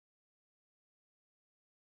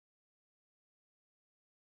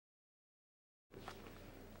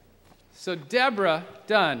So Deborah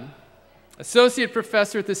Dunn, associate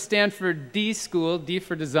professor at the Stanford D.School, D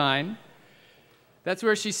for design. That's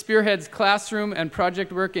where she spearheads classroom and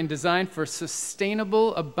project work in design for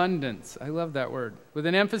sustainable abundance. I love that word. With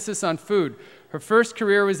an emphasis on food. Her first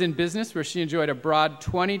career was in business, where she enjoyed a broad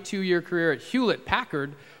 22-year career at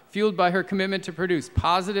Hewlett-Packard, fueled by her commitment to produce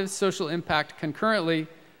positive social impact concurrently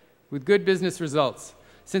with good business results.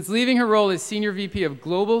 Since leaving her role as Senior VP of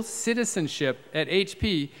Global Citizenship at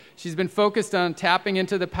HP, she's been focused on tapping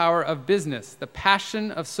into the power of business, the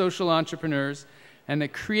passion of social entrepreneurs, and the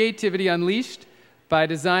creativity unleashed by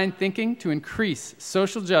design thinking to increase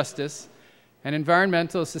social justice and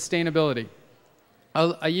environmental sustainability.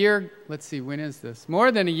 Let's see, when is this?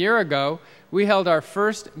 More than a year ago, we held our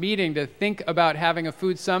first meeting to think about having a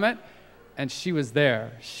food summit, and she was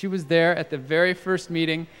there. She was there at the very first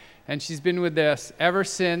meeting, and she's been with us ever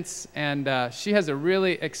since, and she has a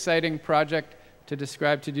really exciting project to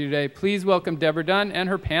describe to you today. Please welcome Deborah Dunn and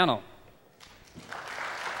her panel.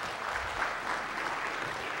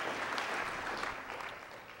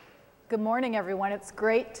 Good morning, everyone. It's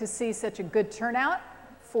great to see such a good turnout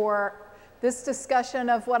for this discussion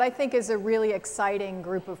of what I think is a really exciting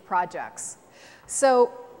group of projects.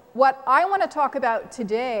 So what I want to talk about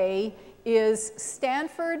today is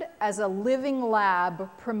Stanford as a living lab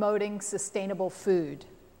promoting sustainable food.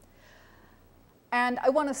 And I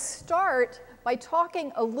want to start by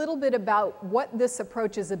talking a little bit about what this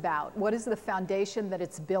approach is about. What is the foundation that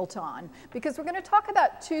it's built on? Because we're going to talk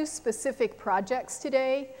about two specific projects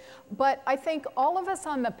today, but I think all of us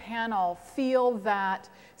on the panel feel that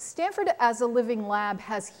Stanford as a living lab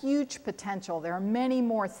has huge potential. There are many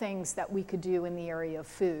more things that we could do in the area of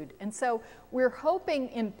food. And so we're hoping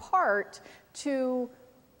in part to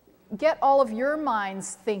get all of your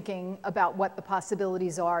minds thinking about what the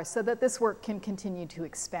possibilities are so that this work can continue to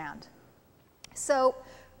expand. So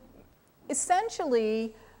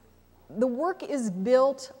essentially, the work is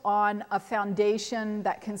built on a foundation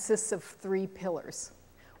that consists of three pillars.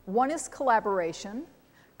 One is collaboration.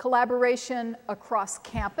 Collaboration across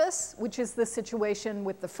campus, which is the situation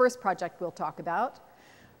with the first project we'll talk about.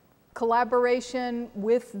 Collaboration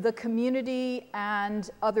with the community and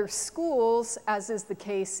other schools, as is the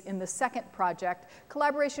case in the second project.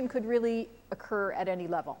 Collaboration could really occur at any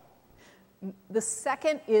level. The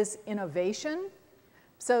second is innovation.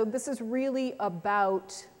 So this is really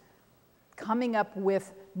about coming up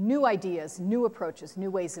with new ideas, new approaches, new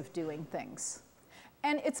ways of doing things.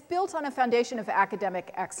 And it's built on a foundation of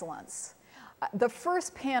academic excellence. The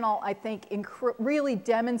first panel, I think, really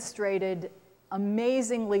demonstrated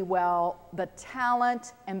amazingly well the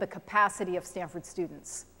talent and the capacity of Stanford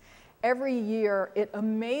students. Every year, it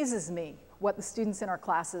amazes me what the students in our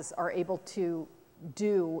classes are able to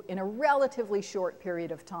do in a relatively short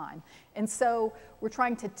period of time. And so we're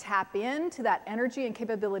trying to tap into that energy and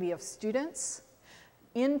capability of students,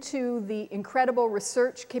 into the incredible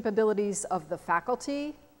research capabilities of the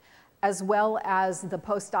faculty, as well as the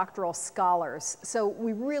postdoctoral scholars. So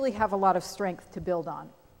we really have a lot of strength to build on.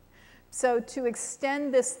 So to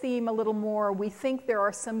extend this theme a little more, we think there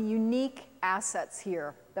are some unique assets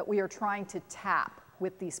here that we are trying to tap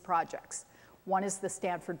with these projects. One is the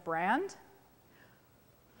Stanford brand,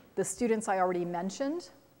 the students I already mentioned.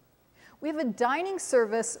 We have a dining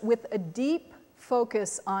service with a deep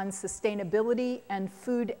focus on sustainability and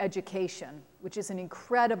food education, which is an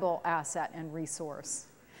incredible asset and resource.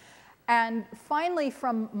 And finally,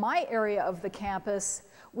 from my area of the campus,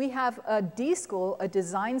 we have a D.School, a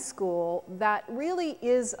design school, that really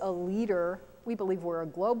is a leader. We believe we're a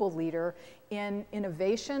global leader in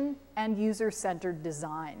innovation and user-centered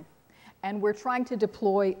design. And we're trying to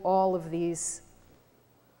deploy all of these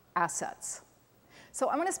assets. So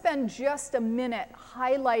I'm going to spend just a minute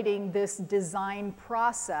highlighting this design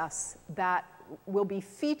process that will be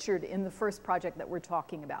featured in the first project that we're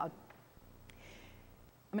talking about.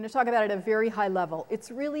 I'm going to talk about it at a very high level.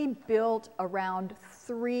 It's really built around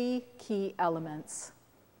three key elements.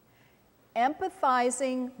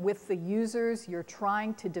 Empathizing with the users you're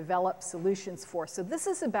trying to develop solutions for. So this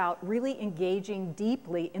is about really engaging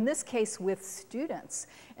deeply, in this case with students,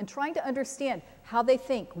 and trying to understand how they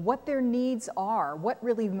think, what their needs are, what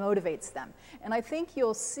really motivates them. And I think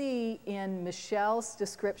you'll see in Michelle's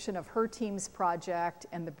description of her team's project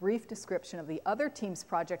and the brief description of the other team's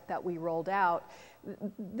project that we rolled out,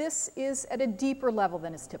 this is at a deeper level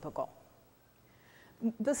than is typical.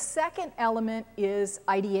 The second element is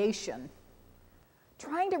ideation.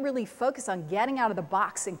 Trying to really focus on getting out of the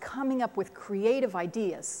box and coming up with creative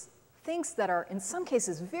ideas, things that are in some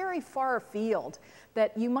cases very far afield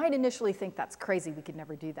that you might initially think that's crazy, we could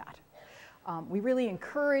never do that. We really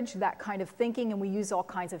encourage that kind of thinking, and we use all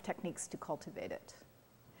kinds of techniques to cultivate it.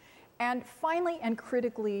 And finally and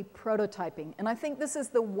critically, prototyping. And I think this is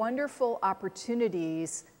the wonderful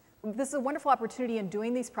opportunities, this is a wonderful opportunity in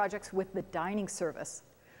doing these projects with the dining service.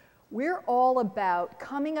 We're all about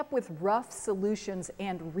coming up with rough solutions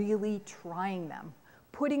and really trying them,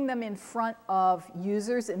 putting them in front of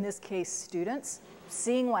users, in this case students,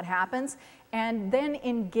 seeing what happens, and then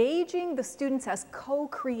engaging the students as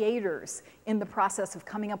co-creators in the process of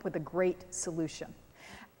coming up with a great solution.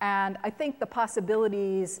 And I think the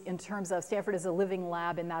possibilities in terms of Stanford as a living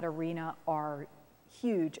lab in that arena are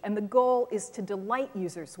huge. And the goal is to delight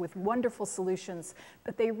users with wonderful solutions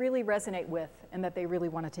that they really resonate with and that they really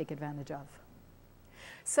want to take advantage of.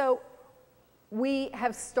 So we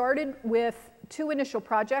have started with 2 initial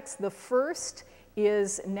projects. The first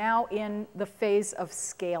is now in the phase of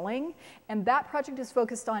scaling, and that project is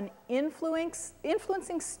focused on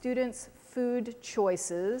influencing students' food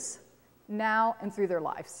choices now and through their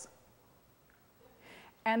lives.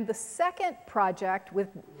 And the second project,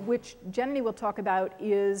 which Jenny will talk about,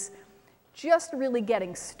 is just really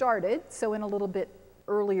getting started, so in a little bit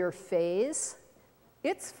earlier phase.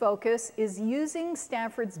 Its focus is using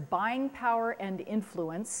Stanford's buying power and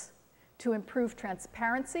influence to improve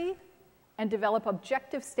transparency and develop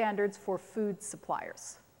objective standards for food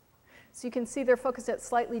suppliers. So you can see they're focused at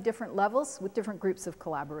slightly different levels with different groups of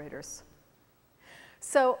collaborators.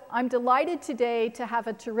 So I'm delighted today to have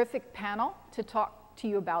a terrific panel to talk to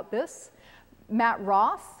you about this. Matt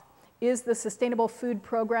Roth is the Sustainable Food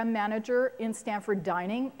Program Manager in Stanford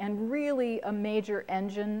Dining and really a major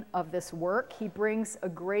engine of this work. He brings a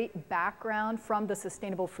great background from the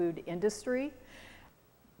sustainable food industry.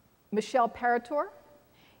 Michelle Parator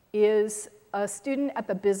is a student at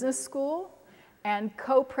the business school and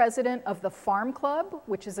co-president of the Farm Club,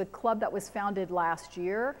 which is a club that was founded last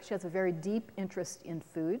year. She has a very deep interest in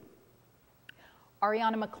food.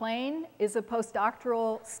 Ariana McLean is a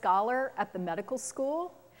postdoctoral scholar at the medical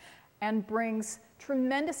school and brings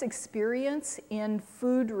tremendous experience in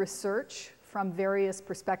food research from various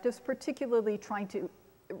perspectives, particularly trying to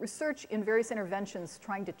research in various interventions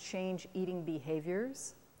trying to change eating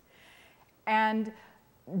behaviors. And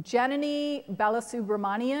Janani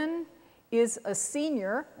Balasubramanian is a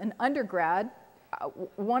senior, an undergrad,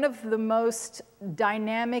 one of the most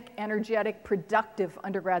dynamic, energetic, productive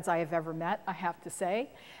undergrads I have ever met, I have to say,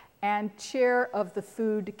 and chair of the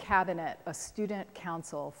Food Cabinet, a student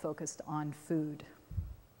council focused on food.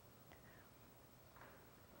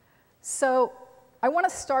 So I want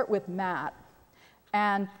to start with Matt.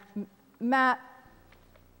 And Matt,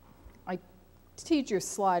 I teased your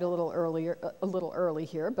slide a little early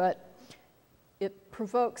here, but it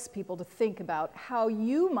provokes people to think about how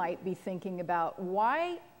you might be thinking about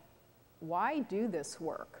why do this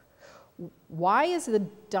work? Why is the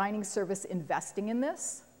dining service investing in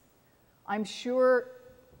this? I'm sure,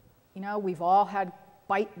 we've all had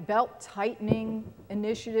belt tightening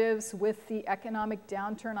initiatives with the economic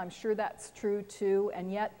downturn. I'm sure that's true too,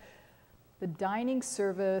 and yet the dining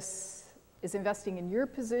service is investing in your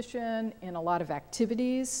position in a lot of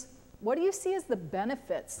activities. What do you see as the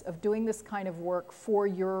benefits of doing this kind of work for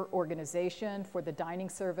your organization, for the dining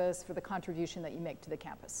service, for the contribution that you make to the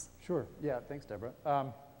campus? Sure, yeah, thanks, Deborah.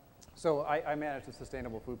 So I manage the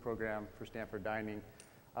Sustainable Food Program for Stanford Dining.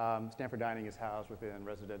 Stanford Dining is housed within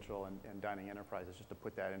residential and dining enterprises. Just to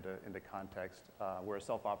put that into context, we're a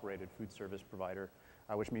self-operated food service provider,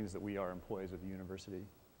 which means that we are employees of the university.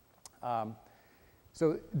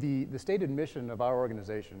 So the stated mission of our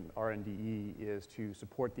organization, RNDE, is to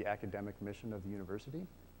support the academic mission of the university.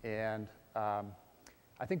 And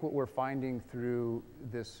I think what we're finding through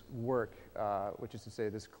this work, which is to say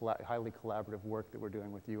this highly collaborative work that we're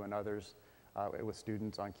doing with you and others, with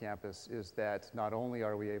students on campus, is that not only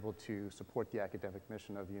are we able to support the academic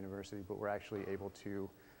mission of the university, but we're actually able to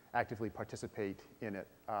actively participate in it,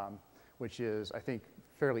 which is, I think,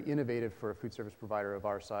 fairly innovative for a food service provider of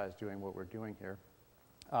our size doing what we're doing here.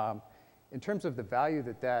 In terms of the value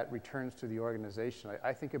that returns to the organization,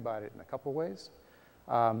 I think about it in a couple ways.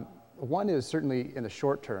 One is certainly in the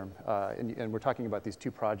short term, and we're talking about these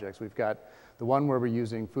 2 projects. We've got the one where we're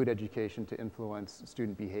using food education to influence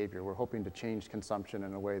student behavior. We're hoping to change consumption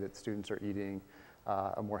in a way that students are eating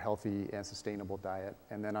a more healthy and sustainable diet.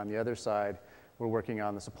 And then on the other side, we're working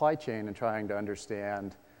on the supply chain and trying to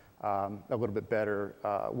understand a little bit better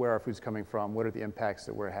where our food's coming from, what are the impacts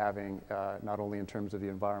that we're having, not only in terms of the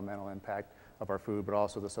environmental impact of our food, but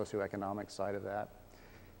also the socioeconomic side of that.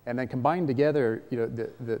 And then combined together,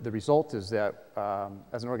 the result is that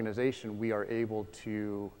as an organization, we are able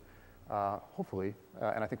to hopefully,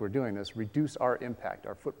 and I think we're doing this, reduce our impact,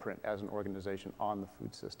 our footprint as an organization on the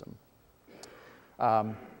food system.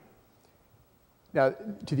 Now,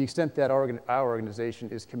 to the extent that our organization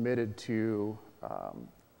is committed to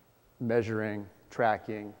measuring,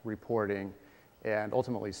 tracking, reporting, and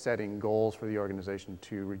ultimately setting goals for the organization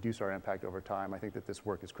to reduce our impact over time, I think that this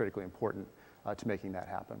work is critically important to making that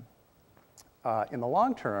happen. In the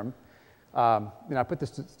long term, I put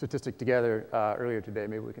this statistic together earlier today.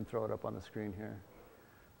 Maybe we can throw it up on the screen here.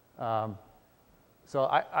 So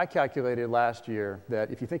I calculated last year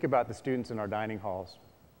that if you think about the students in our dining halls,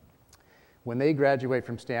 when they graduate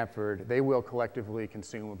from Stanford, they will collectively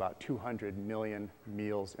consume about 200 million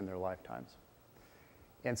meals in their lifetimes.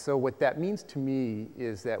 And so what that means to me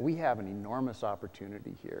is that we have an enormous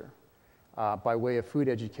opportunity here by way of food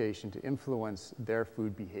education to influence their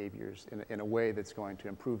food behaviors in a way that's going to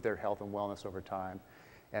improve their health and wellness over time,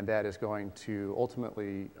 and that is going to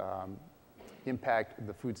ultimately impact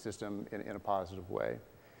the food system in a positive way.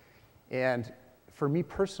 And for me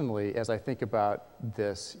personally, as I think about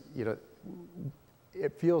this,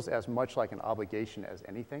 it feels as much like an obligation as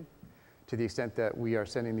anything, to the extent that we are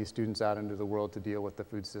sending these students out into the world to deal with the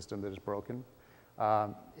food system that is broken.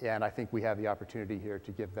 And I think we have the opportunity here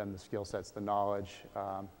to give them the skill sets, the knowledge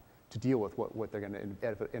to deal with what they're going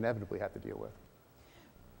to inevitably have to deal with.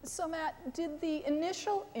 So Matt, did the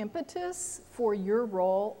initial impetus for your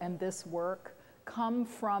role and this work come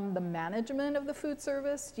from the management of the food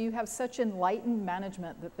service? Do you have such enlightened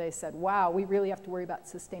management that they said, wow, we really have to worry about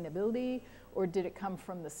sustainability? Or did it come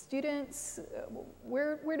from the students?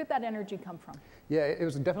 Where did that energy come from? Yeah, it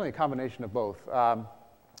was definitely a combination of both.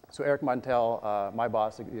 So Eric Montel, my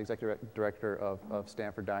boss, the executive director of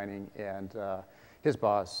Stanford Dining, and his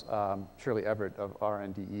boss, Shirley Everett of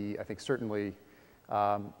RNDE, I think certainly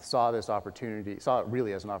saw this opportunity, saw it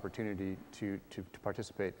really as an opportunity to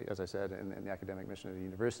participate, as I said, in the academic mission of the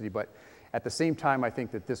university. But at the same time, I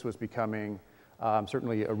think that this was becoming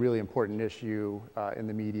certainly a really important issue in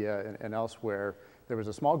the media and elsewhere. There was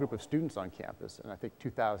a small group of students on campus in, I think,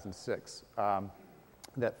 2006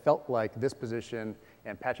 that felt like this position,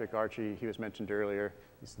 and Patrick Archie, he was mentioned earlier,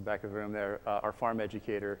 he's in the back of the room there, our farm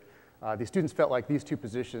educator. These students felt like these two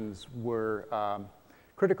positions were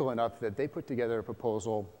critical enough that they put together a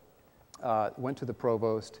proposal, went to the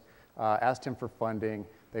provost, asked him for funding.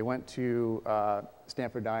 They went to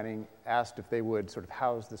Stanford Dining, asked if they would sort of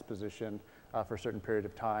house this position for a certain period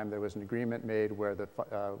of time. There was an agreement made where the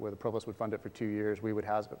provost would fund it for 2 years. We would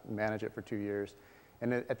manage it for 2 years.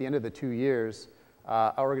 And at the end of the 2 years,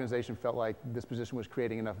 our organization felt like this position was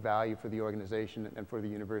creating enough value for the organization and for the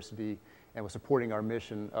university, and was supporting our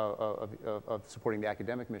mission of supporting the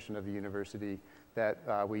academic mission of the university, that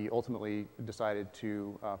we ultimately decided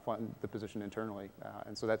to fund the position internally.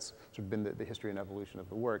 And so that's sort of been the history and evolution of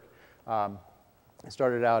the work. It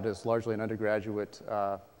started out as largely an undergraduate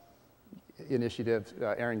initiative.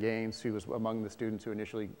 Aaron Gaines, who was among the students who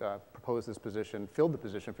initially proposed this position, filled the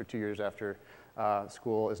position for 2 years after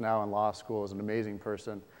school, is now in law school, is an amazing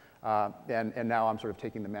person. And now I'm sort of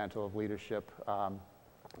taking the mantle of leadership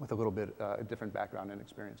with a little bit different background and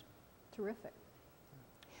experience. Terrific.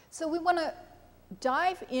 So we want to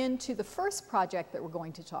dive into the first project that we're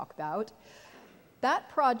going to talk about. That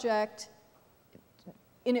project,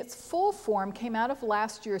 in its full form, came out of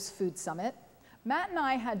last year's Food Summit. Matt and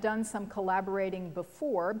I had done some collaborating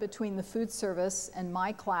before between the food service and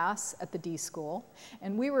my class at the D.School,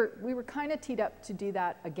 and we were kind of teed up to do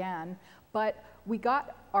that again, but we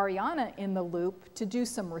got Ariana in the loop to do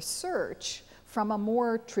some research from a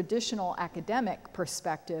more traditional academic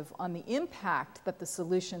perspective on the impact that the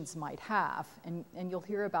solutions might have, and you'll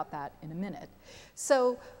hear about that in a minute.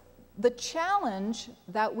 So the challenge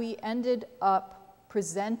that we ended up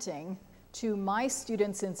presenting to my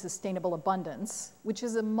students in Sustainable Abundance, which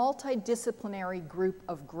is a multidisciplinary group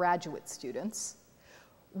of graduate students,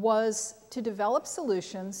 was to develop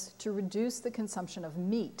solutions to reduce the consumption of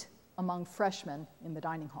meat among freshmen in the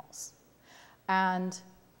dining halls. And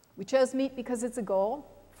we chose meat because it's a goal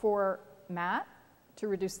for Matt to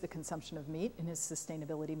reduce the consumption of meat in his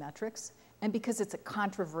sustainability metrics, and because it's a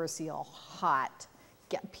controversial, hot,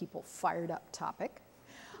 get people fired up topic.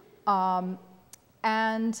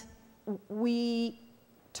 And we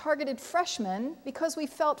targeted freshmen because we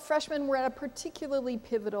felt freshmen were at a particularly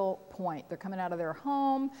pivotal point. They're coming out of their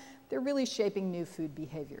home, they're really shaping new food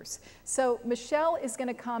behaviors. So Michelle is going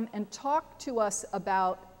to come and talk to us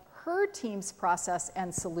about her team's process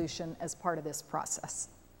and solution as part of this process.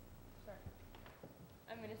 Sure.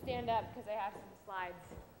 I'm going to stand up because I have some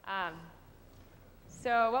slides.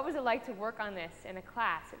 So what was it like to work on this in a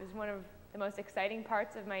class? It was one of the most exciting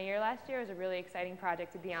parts of my year last year. It was a really exciting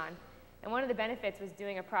project to be on. And one of the benefits was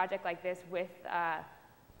doing a project like this with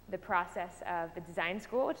the process of the design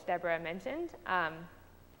school, which Deborah mentioned.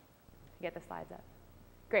 Get the slides up.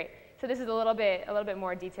 Great. So this is a little bit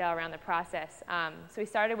more detail around the process. So we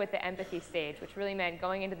started with the empathy stage, which really meant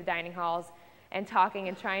going into the dining halls and talking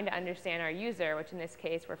and trying to understand our user, which in this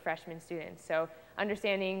case were freshman students. So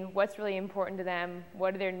understanding what's really important to them,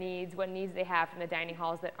 what are their needs, what needs they have from the dining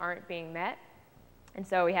halls that aren't being met. And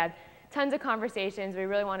so we had tons of conversations. We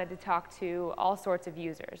really wanted to talk to all sorts of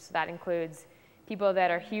users. So that includes people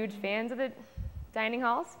that are huge fans of the dining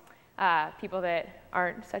halls, people that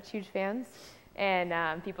aren't such huge fans,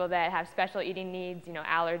 and people that have special eating needs, you know,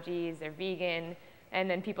 allergies, they're vegan, and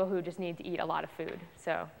then people who just need to eat a lot of food,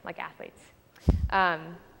 so like athletes.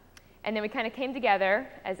 And then we kind of came together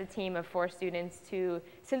as a team of 4 students to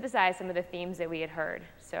synthesize some of the themes that we had heard.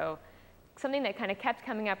 So something that kind of kept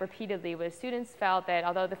coming up repeatedly was students felt that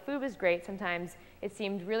although the food was great, sometimes it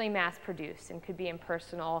seemed really mass-produced and could be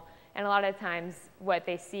impersonal. And a lot of times what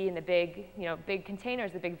they see in the big, you know, big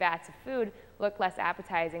containers, the big vats of food, looked less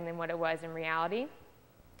appetizing than what it was in reality.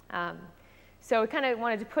 So we kind of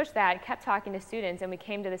wanted to push that, kept talking to students, and we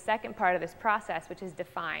came to the second part of this process, which is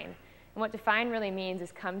define. And what define really means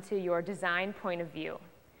is come to your design point of view.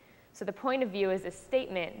 So the point of view is a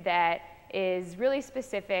statement that is really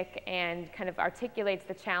specific and kind of articulates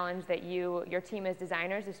the challenge that your team as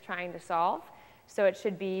designers is trying to solve. So it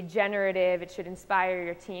should be generative, it should inspire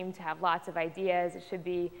your team to have lots of ideas, it should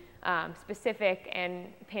be specific and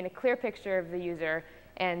paint a clear picture of the user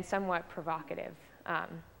and somewhat provocative.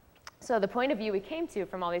 So the point of view we came to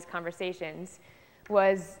from all these conversations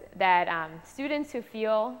was that students who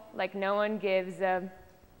feel like no one gives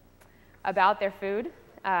about their food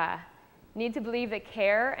need to believe that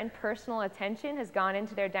care and personal attention has gone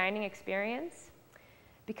into their dining experience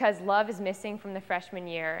because love is missing from the freshman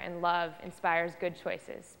year and love inspires good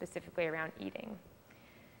choices, specifically around eating.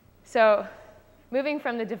 So moving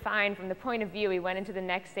from the define, from the point of view, we went into the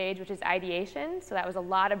next stage, which is ideation. So that was a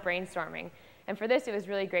lot of brainstorming. And for this, it was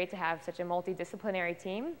really great to have such a multidisciplinary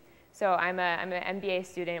team. So I'm an MBA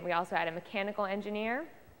student. We also had a mechanical engineer,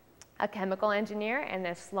 a chemical engineer, and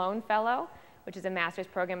a Sloan Fellow, which is a master's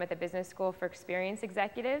program at the Business School for Experienced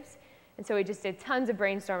Executives. And so we just did tons of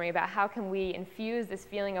brainstorming about how can we infuse this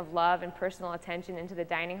feeling of love and personal attention into the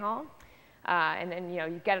dining hall. And then, you know,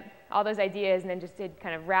 you get all those ideas and then just did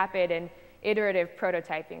kind of rapid and iterative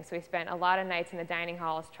prototyping. So we spent a lot of nights in the dining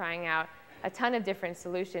halls trying out a ton of different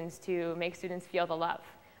solutions to make students feel the love.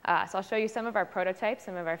 So I'll show you some of our prototypes,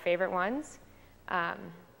 some of our favorite ones.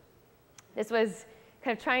 This was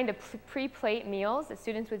kind of trying to pre-plate meals that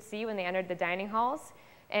students would see when they entered the dining halls.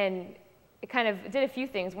 And it kind of did a few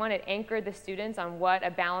things. One, it anchored the students on what a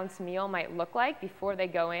balanced meal might look like before they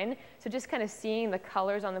go in. So just kind of seeing the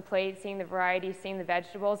colors on the plate, seeing the variety, seeing the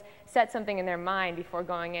vegetables, set something in their mind before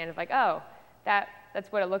going in of like, oh,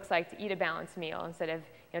 that's what it looks like to eat a balanced meal instead of,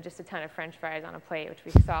 you know, just a ton of French fries on a plate, which we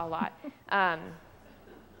saw a lot.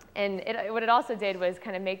 And what it also did was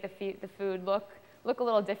kind of make the food look a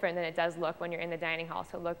little different than it does look when you're in the dining hall.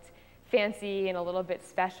 So it looked fancy and a little bit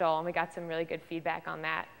special, and we got some really good feedback on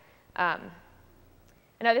that.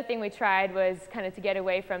 Another thing we tried was kind of to get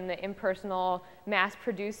away from the impersonal,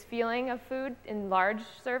 mass-produced feeling of food in large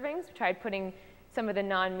servings. We tried putting some of the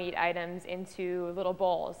non-meat items into little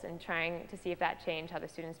bowls and trying to see if that changed how the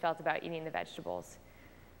students felt about eating the vegetables.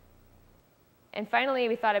 And finally,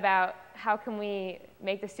 we thought about how can we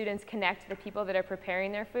make the students connect to the people that are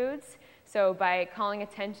preparing their foods. So by calling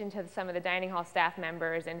attention to some of the dining hall staff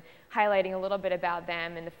members and highlighting a little bit about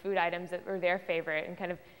them and the food items that were their favorite, and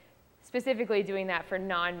kind of specifically doing that for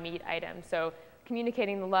non-meat items. So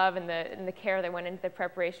communicating the love and the care that went into the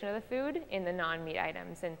preparation of the food in the non-meat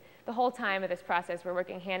items. And the whole time of this process, we're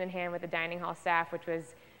working hand in hand with the dining hall staff, which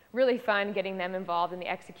was really fun getting them involved in the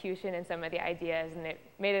execution and some of the ideas, and it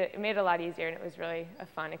made it a lot easier, and it was really a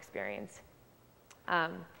fun experience.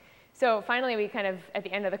 So finally, we kind of, at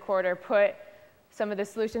the end of the quarter, put some of the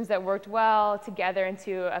solutions that worked well together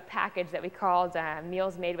into a package that we called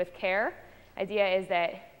Meals Made with Care. Idea is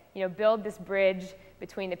that, you know, build this bridge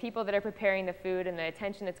between the people that are preparing the food and the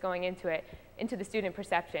attention that's going into it, into the student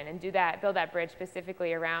perception, and build that bridge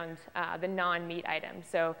specifically around the non-meat items.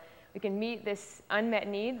 So we can meet this unmet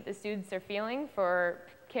need that the students are feeling for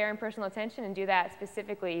care and personal attention, and do that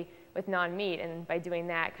specifically with non-meat, and by doing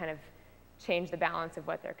that, kind of change the balance of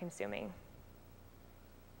what they're consuming.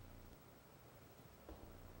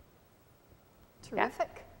 Terrific.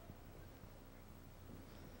 Yeah.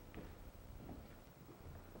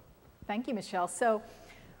 Thank you, Michelle. So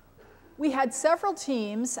we had several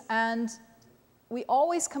teams, and we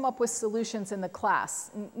always come up with solutions in the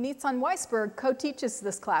class. Nitzan Weisberg co-teaches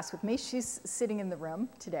this class with me. She's sitting in the room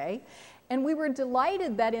today. And we were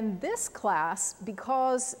delighted that in this class,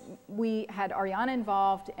 because we had Ariana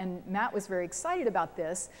involved and Matt was very excited about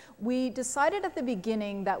this, we decided at the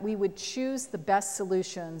beginning that we would choose the best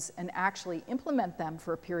solutions and actually implement them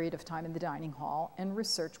for a period of time in the dining hall and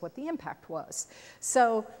research what the impact was.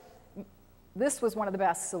 So this was one of the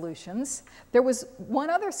best solutions. There was one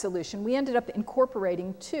other solution. We ended up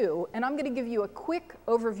incorporating two, and I'm going to give you a quick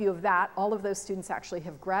overview of that. All of those students actually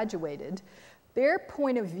have graduated. Their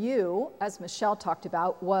point of view, as Michelle talked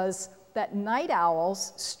about, was that night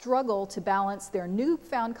owls struggle to balance their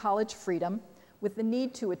newfound college freedom with the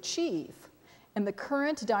need to achieve, and the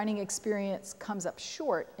current dining experience comes up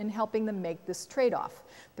short in helping them make this trade-off.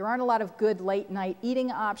 There aren't a lot of good late-night eating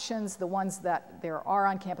options. The ones that there are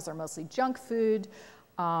on campus are mostly junk food,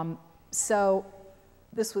 so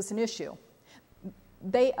this was an issue.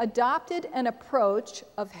 They adopted an approach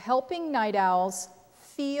of helping night owls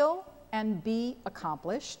feel and be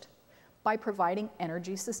accomplished by providing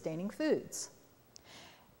energy-sustaining foods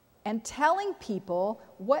and telling people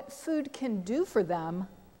what food can do for them,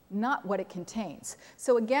 not what it contains.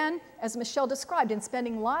 So again, as Michelle described, in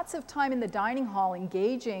spending lots of time in the dining hall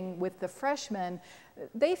engaging with the freshmen,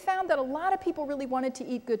 they found that a lot of people really wanted to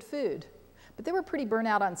eat good food, but they were pretty burnt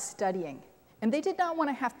out on studying. And they did not want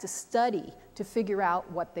to have to study to figure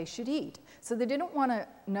out what they should eat. So they didn't want to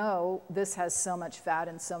know this has so much fat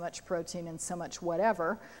and so much protein and so much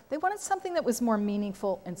whatever. They wanted something that was more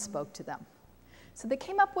meaningful and spoke to them. So they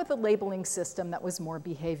came up with a labeling system that was more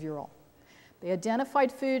behavioral. They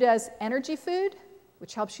identified food as energy food,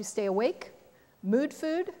 which helps you stay awake, mood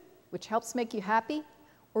food, which helps make you happy,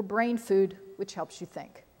 or brain food, which helps you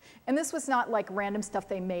think. And this was not like random stuff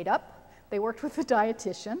they made up. They worked with a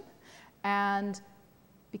dietitian. And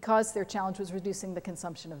because their challenge was reducing the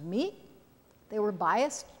consumption of meat, they were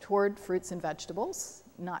biased toward fruits and vegetables,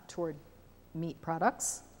 not toward meat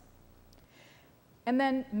products. And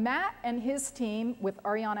then Matt and his team, with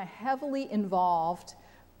Ariana heavily involved,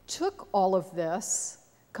 took all of this,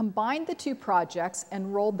 combined the two projects,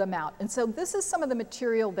 and rolled them out. And so this is some of the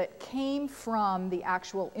material that came from the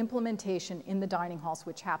actual implementation in the dining halls,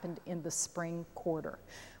 which happened in the spring quarter.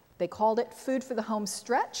 They called it Food for the Home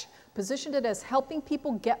Stretch, positioned it as helping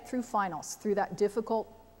people get through finals, through that difficult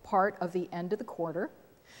part of the end of the quarter.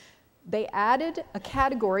 They added a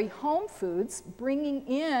category, home foods, bringing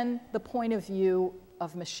in the point of view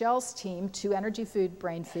of Michelle's team to energy food,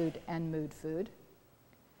 brain food, and mood food,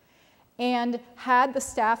 and had the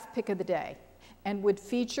staff pick of the day, and would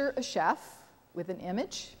feature a chef with an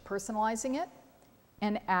image, personalizing it,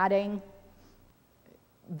 and adding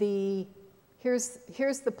the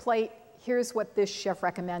here's the plate, here's what this chef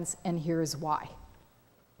recommends, and here's why.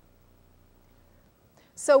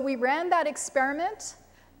 So we ran that experiment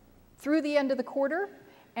through the end of the quarter,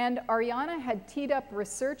 and Ariana had teed up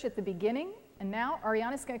research at the beginning, and now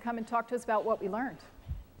Ariana's going to come and talk to us about what we learned.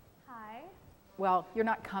 Hi. Well, you're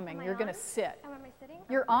not coming. You're going to sit. Oh, am I sitting?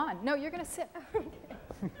 You're on. No, you're going to sit.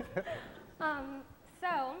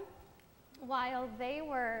 So while they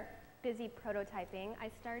were busy prototyping,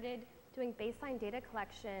 I started doing baseline data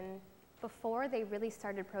collection before they really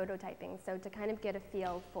started prototyping. So to kind of get a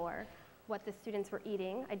feel for what the students were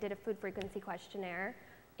eating, I did a food frequency questionnaire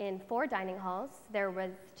in 4 dining halls. There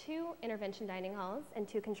was 2 intervention dining halls and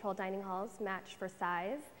 2 control dining halls matched for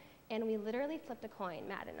size. And we literally flipped a coin,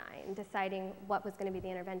 Matt and I, in deciding what was going to be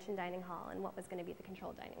the intervention dining hall and what was going to be the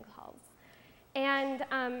control dining halls. And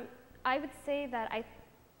I would say that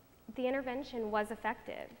the intervention was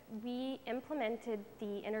effective. We implemented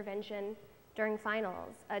the intervention during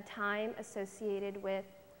finals, a time associated with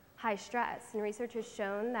high stress. And research has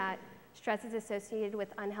shown that stress is associated with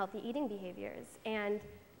unhealthy eating behaviors. And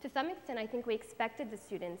to some extent, I think we expected the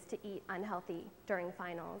students to eat unhealthy during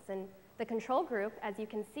finals. And the control group, as you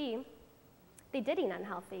can see, they did eat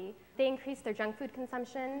unhealthy. They increased their junk food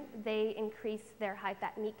consumption, they increased their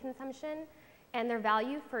high-fat meat consumption, and their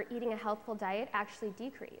value for eating a healthful diet actually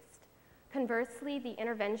decreased. Conversely, the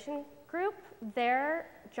intervention group, their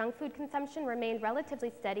junk food consumption remained relatively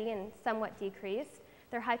steady and somewhat decreased.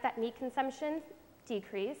 Their high-fat meat consumption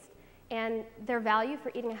decreased, and their value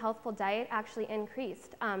for eating a healthful diet actually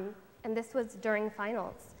increased. And this was during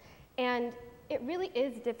finals. And it really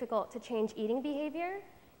is difficult to change eating behavior,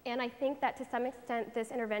 and I think that to some extent this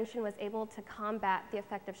intervention was able to combat the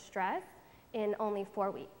effect of stress in only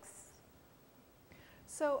 4 weeks.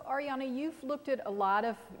 So Ariana, you've looked at a lot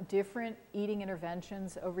of different eating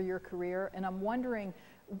interventions over your career, and I'm wondering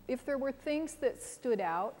if there were things that stood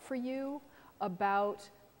out for you about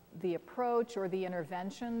the approach or the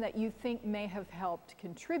intervention that you think may have helped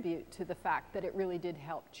contribute to the fact that it really did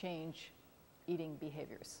help change eating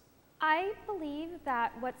behaviors? I believe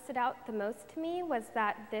that what stood out the most to me was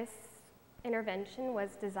that this intervention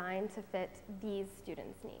was designed to fit these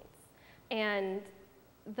students' needs. And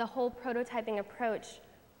the whole prototyping approach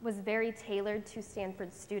was very tailored to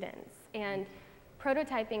Stanford students. And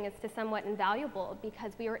prototyping is to somewhat invaluable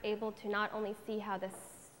because we were able to not only see how the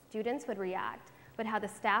students would react, but how the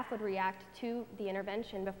staff would react to the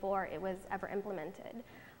intervention before it was ever implemented.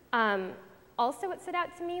 Also, what stood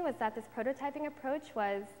out to me was that this prototyping approach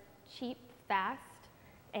was cheap, fast,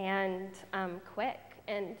 and quick.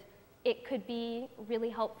 And it could be really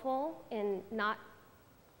helpful in not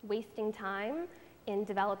wasting time in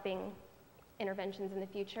developing interventions in the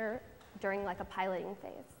future during like a piloting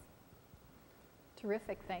phase.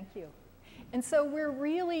 Terrific, thank you. And so we're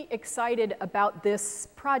really excited about this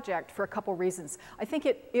project for a couple reasons. I think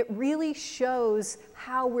it really shows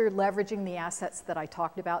how we're leveraging the assets that I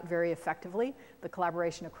talked about very effectively, the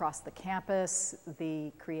collaboration across the campus,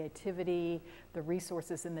 the creativity, the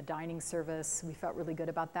resources in the dining service. We felt really good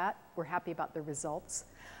about that. We're happy about the results.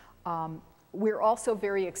 We're also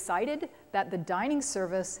very excited that the dining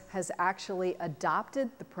service has actually adopted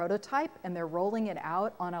the prototype and they're rolling it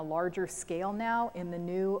out on a larger scale now in the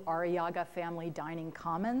new Arriaga Family Dining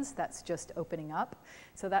Commons that's just opening up.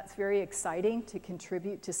 So that's very exciting to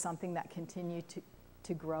contribute to something that continue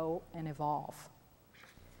to grow and evolve.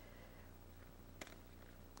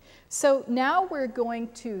 So now we're going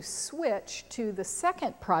to switch to the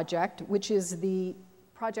second project, which is the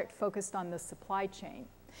project focused on the supply chain.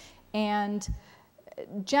 And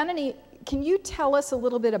Janani, can you tell us a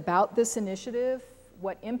little bit about this initiative?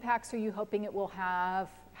 What impacts are you hoping it will have?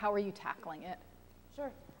 How are you tackling it?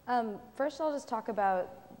 Sure. First, I'll just talk about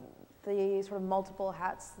the sort of multiple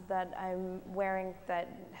hats that I'm wearing that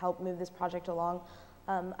help move this project along.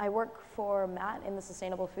 I work for Matt in the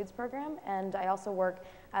Sustainable Foods Program, and I also work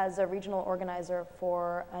as a regional organizer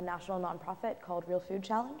for a national nonprofit called Real Food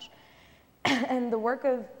Challenge. And the work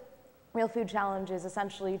of Real Food Challenge is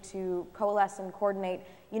essentially to coalesce and coordinate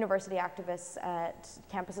university activists at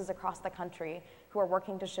campuses across the country who are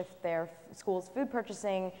working to shift their schools' food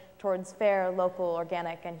purchasing towards fair, local,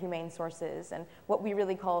 organic, and humane sources, and what we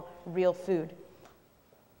really call real food.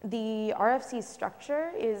 The RFC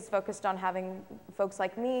structure is focused on having folks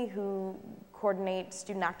like me who coordinate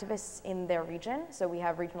student activists in their region. So we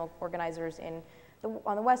have regional organizers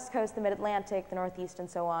on the West Coast, the Mid-Atlantic, the Northeast, and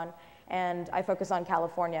so on. And I focus on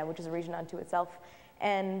California, which is a region unto itself.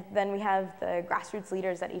 And then we have the grassroots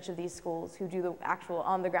leaders at each of these schools who do the actual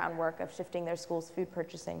on-the-ground work of shifting their schools' food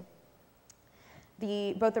purchasing.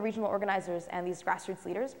 Both the regional organizers and these grassroots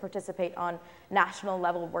leaders participate on national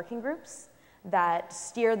level working groups that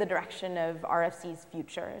steer the direction of RFC's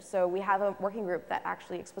future. So we have a working group that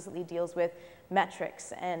actually explicitly deals with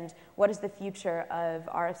metrics and what is the future of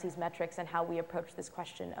RFC's metrics and how we approach this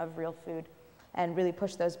question of real food and really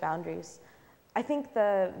push those boundaries. I think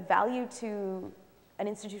the value to an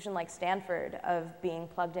institution like Stanford of being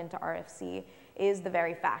plugged into RFC is the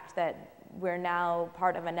very fact that we're now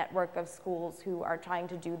part of a network of schools who are trying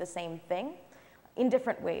to do the same thing in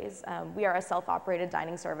different ways. We are a self-operated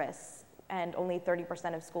dining service, and only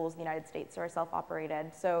 30% of schools in the United States are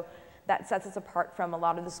self-operated. So that sets us apart from a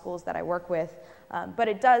lot of the schools that I work with. But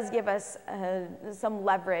it does give us some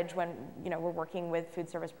leverage when we're working with food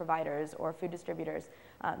service providers or food distributors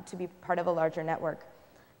to be part of a larger network.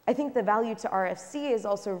 I think the value to RFC is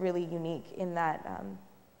also really unique in that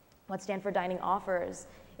what Stanford Dining offers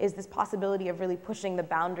is this possibility of really pushing the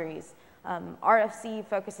boundaries. RFC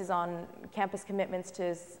focuses on campus commitments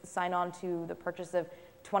to sign on to the purchase of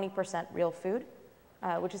 20% real food,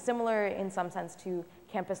 which is similar in some sense to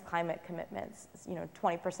campus climate commitments,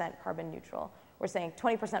 20% carbon neutral. We're saying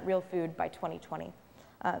 20% real food by 2020.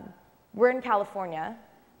 We're in California.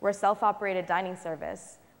 We're a self-operated dining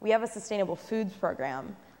service. We have a sustainable foods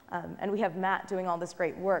program, and we have Matt doing all this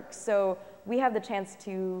great work. So we have the chance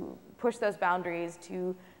to push those boundaries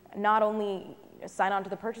to not only sign on to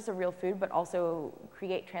the purchase of real food, but also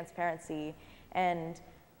create transparency and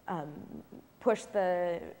push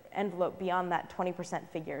the envelope beyond that 20%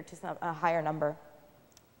 figure to a higher number.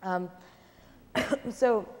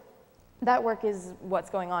 So that work is what's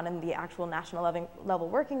going on in the actual national level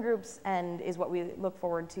working groups and is what we look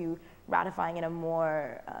forward to ratifying in a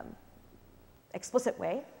more explicit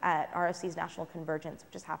way at RFC's National Convergence,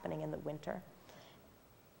 which is happening in the winter.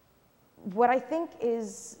 What I think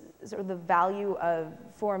is sort of the value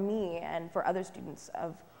for me and for other students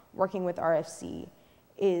of working with RFC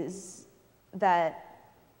is that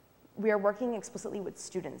we are working explicitly with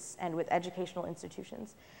students and with educational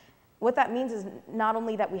institutions. what that means is not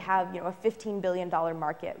only that we have a $15 billion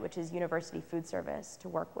market, which is university food service, to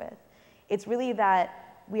work with, it's really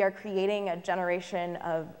that we are creating a generation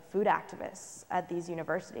of food activists at these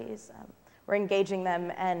universities. We're engaging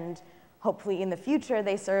them, and hopefully in the future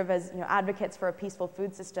they serve as advocates for a peaceful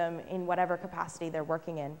food system in whatever capacity they're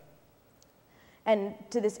working in. And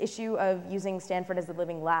to this issue of using Stanford as a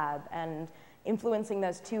living lab and influencing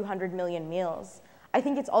those 200 million meals, I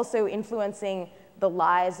think it's also influencing the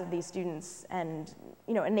lives of these students and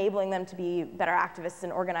enabling them to be better activists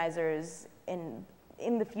and organizers in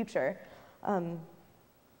the future.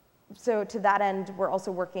 So to that end, we're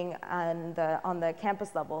also working on the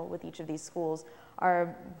campus level with each of these schools.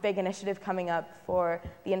 Our big initiative coming up for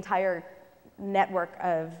the entire network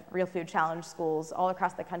of Real Food Challenge schools all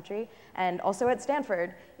across the country, and also at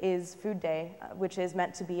Stanford, is Food Day, which is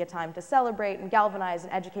meant to be a time to celebrate and galvanize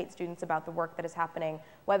and educate students about the work that is happening,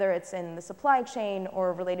 whether it's in the supply chain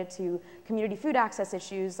or related to community food access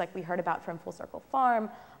issues like we heard about from Full Circle Farm,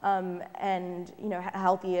 and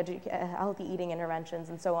healthy eating interventions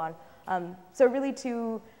and so on. So really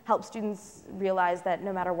to help students realize that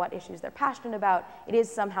no matter what issues they're passionate about, it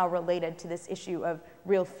is somehow related to this issue of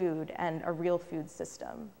real food and a real food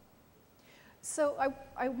system. So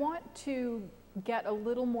I want to get a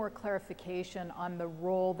little more clarification on the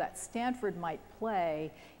role that Stanford might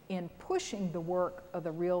play in pushing the work of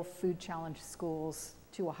the Real Food Challenge schools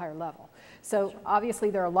to a higher level. So obviously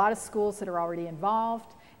there are a lot of schools that are already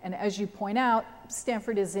involved, and as you point out,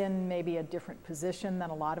 Stanford is in maybe a different position than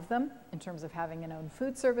a lot of them in terms of having an own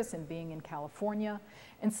food service and being in California.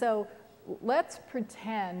 And so let's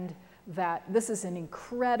pretend that this is an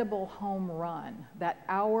incredible home run, that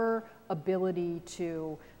our ability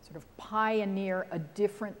to sort of pioneer a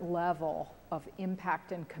different level of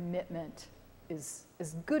impact and commitment is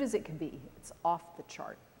as good as it can be. It's off the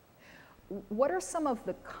chart. What are some of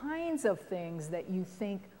the kinds of things that you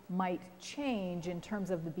think might change in terms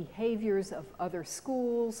of the behaviors of other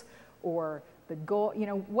schools or the goal?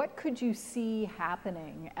 What could you see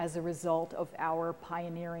happening as a result of our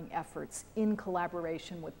pioneering efforts in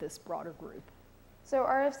collaboration with this broader group? So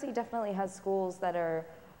RFC definitely has schools that are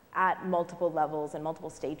at multiple levels and multiple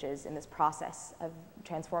stages in this process of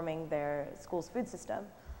transforming their school's food system.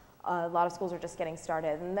 A lot of schools are just getting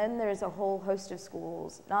started, and then there's a whole host of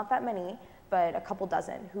schools, not that many, but a couple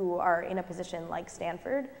dozen, who are in a position like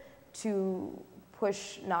Stanford to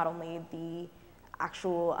push not only the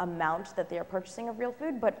actual amount that they are purchasing of real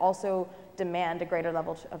food, but also demand a greater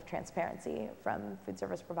level of transparency from food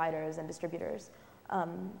service providers and distributors.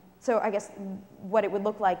 So I guess what it would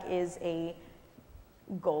look like is a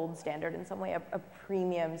gold standard in some way, a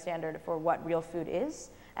premium standard for what real food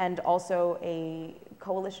is, and also a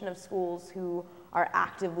coalition of schools who are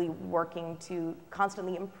actively working to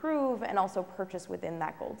constantly improve and also purchase within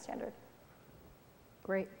that gold standard.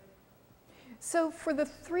 Great. So for the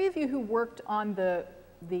three of you who worked on the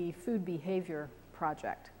food behavior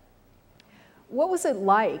project, what was it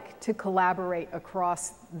like to collaborate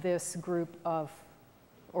across this group of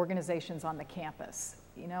organizations on the campus?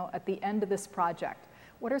 At the end of this project,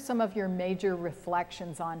 what are some of your major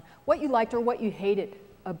reflections on what you liked or what you hated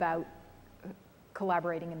about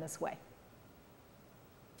collaborating in this way?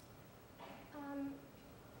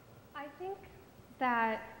 I think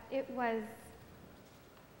that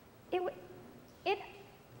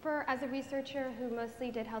as a researcher who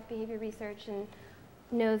mostly did health behavior research and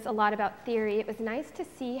knows a lot about theory, it was nice to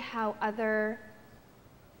see how other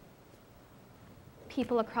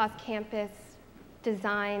people across campus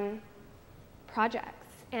design projects.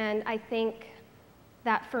 And I think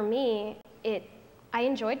that for me, I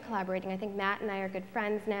enjoyed collaborating. I think Matt and I are good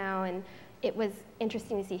friends now, and it was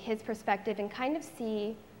interesting to see his perspective and kind of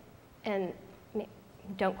see, and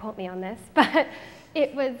don't quote me on this, but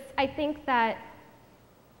I think that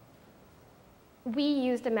we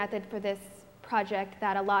used a method for this project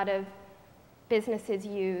that a lot of businesses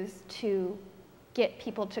use to get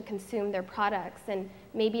people to consume their products, and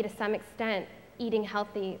maybe to some extent, eating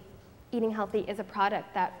healthy is a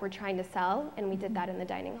product that we're trying to sell, and we did that in the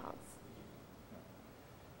dining halls.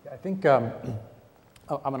 I think I'm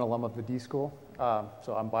an alum of the D.School,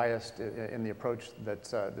 so I'm biased in the approach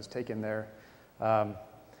that's taken there.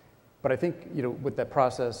 But I think what that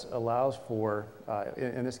process allows for,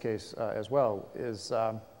 in this case as well, is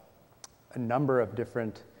a number of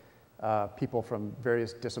different people from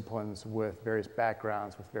various disciplines with various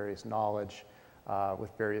backgrounds, with various knowledge, with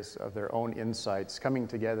various of their own insights coming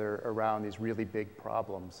together around these really big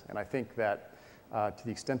problems. And I think that to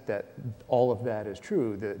the extent that all of that is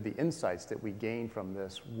true, the insights that we gained from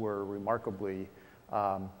this were remarkably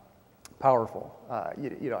powerful.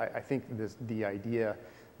 I think the idea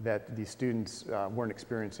that these students weren't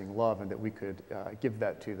experiencing love, and that we could give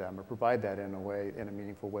that to them or provide that in a way, in a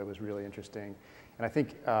meaningful way, was really interesting. And I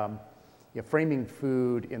think framing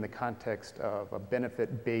food in the context of a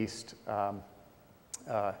benefit-based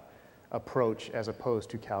approach as opposed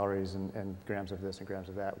to calories and grams of this and grams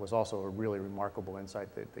of that was also a really remarkable insight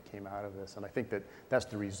that came out of this. And I think that that's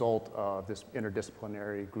the result of this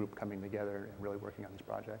interdisciplinary group coming together and really working on these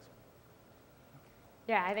projects.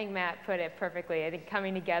 Yeah, I think Matt put it perfectly. I think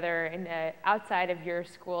coming together outside of your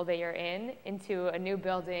school that you're in into a new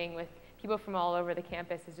building with people from all over the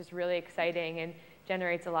campus is just really exciting and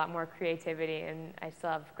generates a lot more creativity. And I still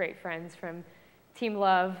have great friends from Team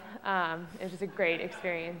Love. It was just a great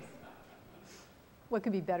experience. What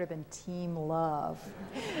could be better than team love?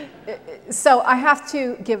 So I have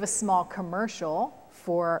to give a small commercial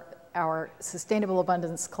for our Sustainable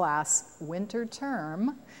Abundance class winter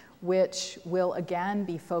term, which will again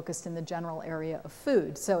be focused in the general area of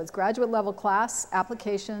food. So it's graduate level class,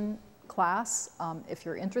 application class. If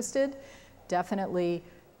you're interested, definitely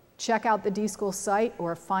check out the D.School site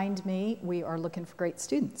or find me. We are looking for great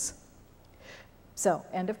students. So,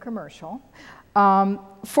 end of commercial.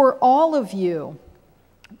 For all of you,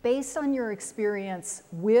 based on your experience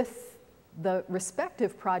with the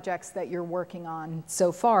respective projects that you're working on so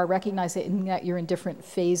far, recognizing that you're in different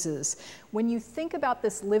phases, when you think about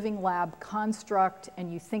this living lab construct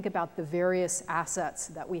and you think about the various assets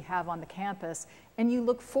that we have on the campus, and you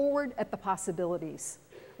look forward at the possibilities,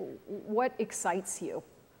 what excites you?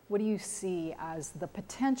 What do you see as the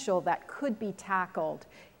potential that could be tackled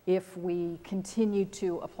if we continue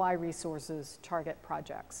to apply resources, target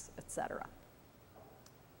projects, et cetera?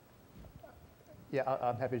 Yeah,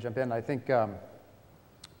 I'm happy to jump in. I think that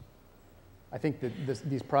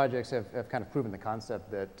these projects have kind of proven the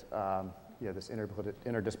concept that this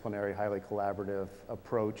interdisciplinary, highly collaborative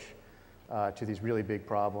approach to these really big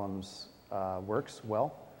problems works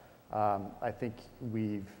well. I think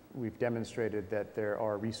we've demonstrated that there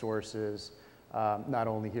are resources not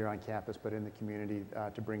only here on campus but in the community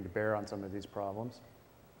to bring to bear on some of these problems.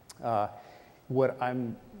 What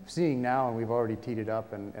I'm seeing now, and we've already teed it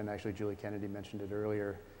up, and actually Julie Kennedy mentioned it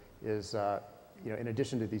earlier, is in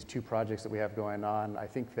addition to these two projects that we have going on, I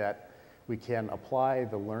think that we can apply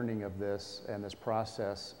the learning of this and this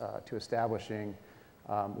process to establishing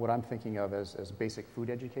what I'm thinking of as basic food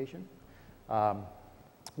education,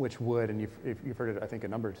 which would, and you've heard it I think a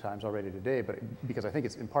number of times already today, but because I think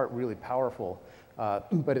it's in part really powerful,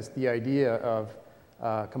 but it's the idea of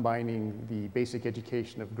combining the basic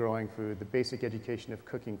education of growing food, the basic education of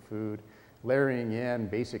cooking food, layering in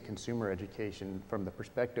basic consumer education from the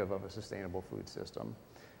perspective of a sustainable food system,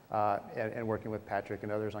 and working with Patrick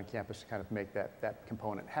and others on campus to kind of make that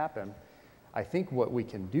component happen. I think what we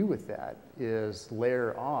can do with that is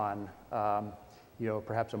layer on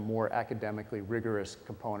perhaps a more academically rigorous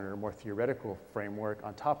component or more theoretical framework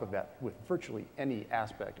on top of that with virtually any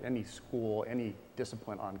aspect, any school, any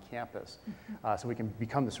discipline on campus. So we can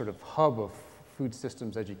become the sort of hub of food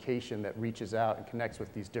systems education that reaches out and connects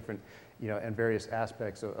with these different, and various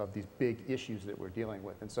aspects of these big issues that we're dealing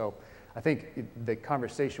with. And so I think the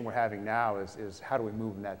conversation we're having now is how do we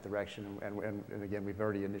move in that direction? And again, we've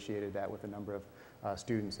already initiated that with a number of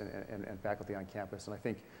students and faculty on campus. And I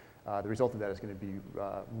think the result of that is going to be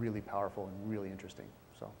really powerful and really interesting.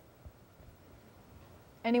 So,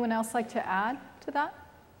 anyone else like to add to that?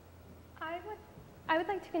 I would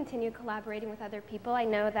like to continue collaborating with other people. I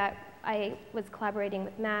know that I was collaborating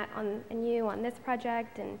with Matt and you on this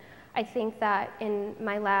project, and I think that in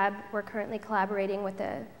my lab we're currently collaborating with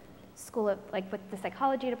the school of, with the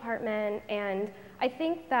psychology department, and I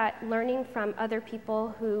think that learning from other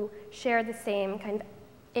people who share the same kind of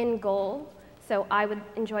end goal. So I would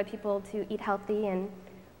enjoy people to eat healthy and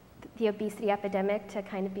the obesity epidemic to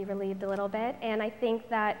kind of be relieved a little bit. And I think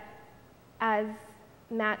that, as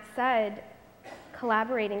Matt said,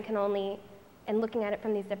 collaborating can only, and looking at it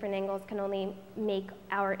from these different angles, can only make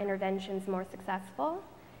our interventions more successful.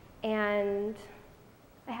 And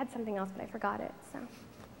I had something else, but I forgot it, so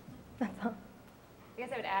that's all. I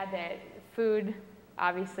guess I would add that food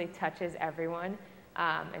obviously touches everyone.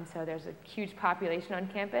 And so there's a huge population on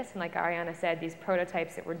campus, and like Ariana said, these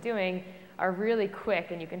prototypes that we're doing are really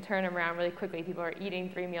quick, and you can turn them around really quickly. People are eating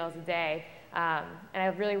 3 meals a day, and I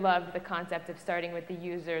really loved the concept of starting with the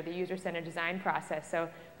user-centered design process. So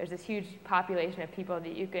there's this huge population of people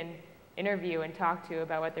that you can interview and talk to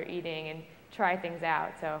about what they're eating and try things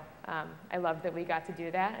out. So I love that we got to do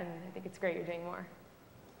that, and I think it's great you're doing more.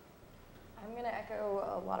 I'm going to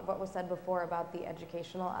echo a lot of what was said before about the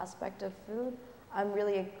educational aspect of food. I'm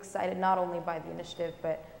really excited not only by the initiative,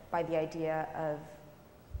 but by the idea of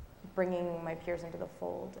bringing my peers into the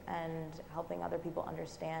fold and helping other people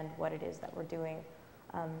understand what it is that we're doing,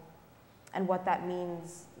 and what that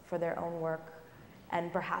means for their own work,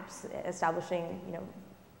 and perhaps establishing,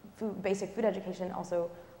 basic food education, also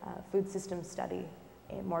food system study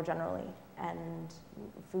more generally, and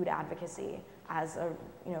food advocacy as a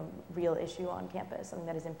real issue on campus, something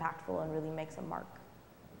that is impactful and really makes a mark.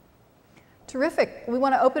 Terrific. We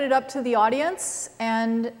want to open it up to the audience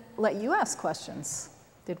and let you ask questions.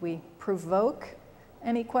 Did we provoke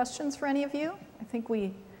any questions for any of you? I think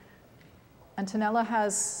Antonella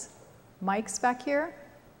has mics back here.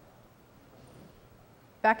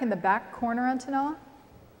 Back in the back corner, Antonella.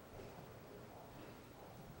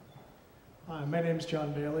 Hi, my name is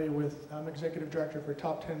John Bailey. I'm Executive Director for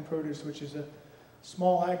Top 10 Produce, which is a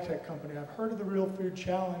small ag tech company. I've heard of the Real Food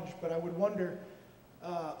Challenge, but I would wonder,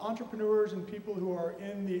 entrepreneurs and people who are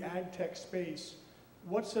in the ag tech space,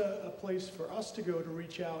 what's a place for us to go to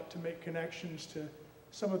reach out to make connections to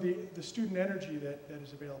some of the student energy that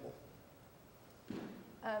is available?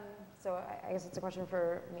 So I guess it's a question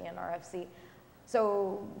for me and RFC.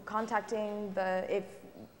 So contacting if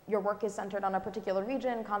your work is centered on a particular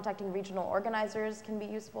region, contacting regional organizers can be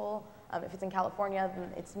useful. If it's in California,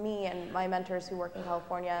 then it's me and my mentors who work in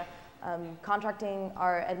California. Contracting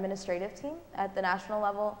our administrative team at the national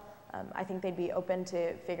level, I think they'd be open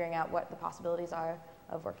to figuring out what the possibilities are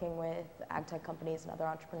of working with ag tech companies and other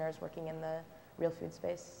entrepreneurs working in the real food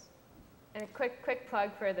space. And a quick plug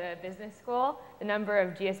for the business school. The number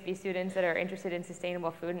of GSB students that are interested in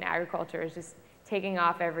sustainable food and agriculture is just taking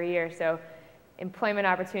off every year. So employment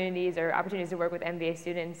opportunities or opportunities to work with MBA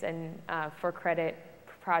students and for credit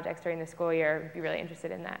projects during the school year, would be really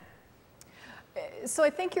interested in that. So I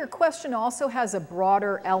think your question also has a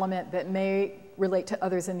broader element that may relate to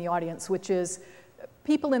others in the audience, which is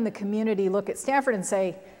people in the community look at Stanford and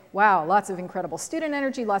say, wow, lots of incredible student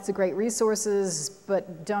energy, lots of great resources,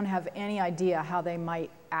 but don't have any idea how they might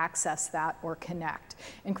access that or connect.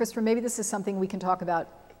 And Christopher, maybe this is something we can talk about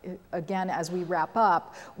again as we wrap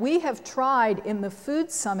up. We have tried in the Food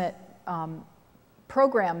Summit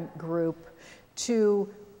program group to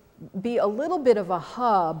be a little bit of a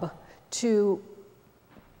hub to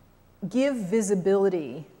give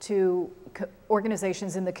visibility to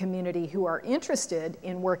organizations in the community who are interested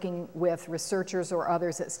in working with researchers or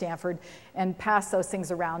others at Stanford, and pass those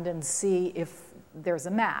things around and see if there's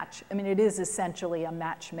a match. I mean, it is essentially a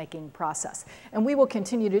matchmaking process, and we will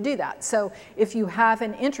continue to do that. So if you have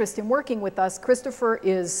an interest in working with us, Christopher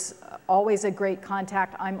is always a great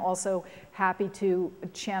contact. I'm also happy to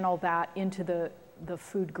channel that into the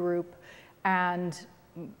food group, and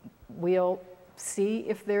we'll see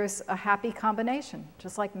if there's a happy combination,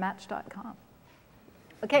 just like Match.com.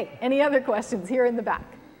 Okay, any other questions here in the back?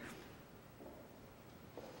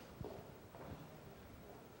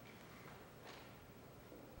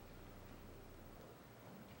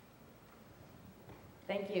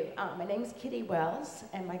 Thank you. My name is Kitty Wells,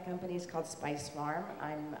 and my company is called Spice Farm.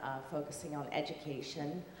 I'm focusing on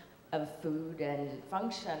education of food and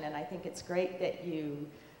function, and I think it's great that you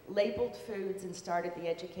labeled foods and started the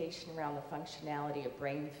education around the functionality of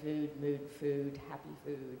brain food, mood food, happy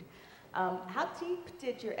food. How deep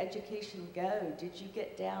did your education go? Did you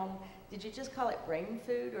get down, did you just call it brain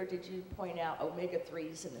food, or did you point out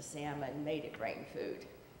omega-3s in the salmon made it brain food?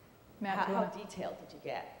 Matt, how detailed did you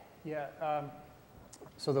get? Yeah,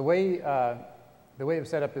 so the way it's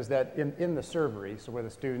set up is that in the servery, so where the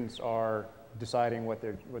students are deciding what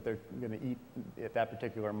they're going to eat at that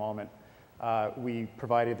particular moment, we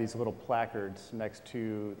provided these little placards next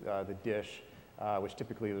to the dish, which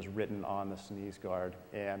typically was written on the sneeze guard.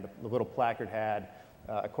 And the little placard had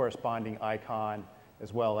a corresponding icon,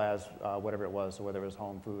 as well as whatever it was, so whether it was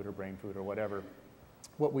home food or brain food or whatever.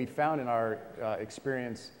 What we found in our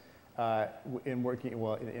experience in working,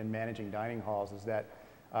 in managing dining halls is that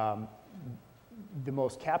the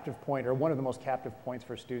most captive point, or one of the most captive points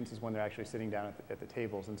for students, is when they're actually sitting down at the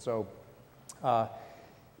tables. And so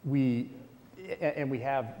we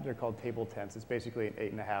have, they're called table tents. It's basically an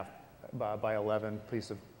 8.5 by 11 piece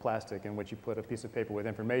of plastic in which you put a piece of paper with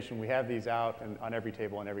information. We have these out and on every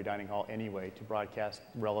table in every dining hall anyway to broadcast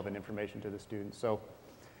relevant information to the students. So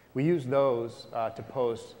we use those to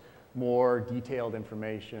post more detailed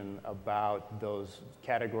information about those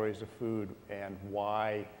categories of food and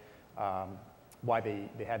why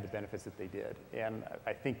they had the benefits that they did. And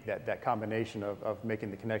I think that combination of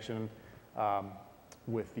making the connection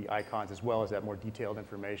with the icons, as well as that more detailed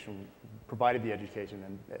information, provided the education,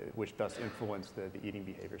 and which thus influenced the eating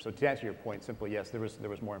behavior. So to answer your point, simply yes, there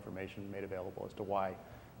was more information made available as to why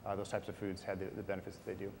those types of foods had the benefits that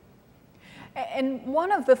they do. And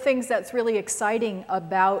one of the things that's really exciting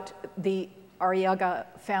about the Arriaga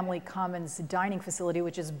Family Commons dining facility,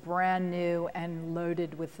 which is brand new and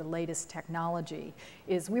loaded with the latest technology,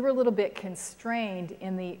 is we were a little bit constrained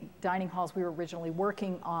in the dining halls we were originally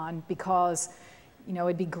working on because, you know,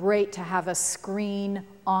 it'd be great to have a screen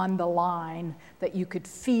on the line that you could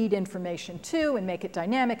feed information to and make it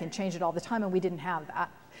dynamic and change it all the time, and we didn't have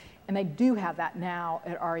that. And they do have that now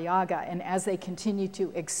at Arriaga. And as they continue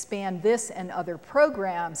to expand this and other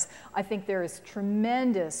programs, I think there is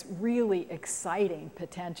tremendous, really exciting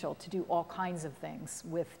potential to do all kinds of things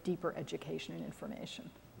with deeper education and information.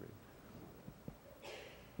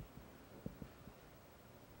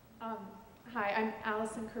 Hi, I'm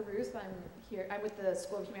Allison Caruth. I'm with the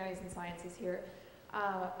School of Humanities and Sciences here.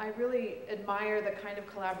 I really admire the kind of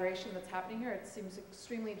collaboration that's happening here. It seems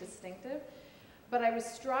extremely distinctive. But I was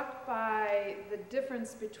struck by the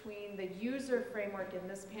difference between the user framework in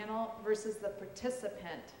this panel versus the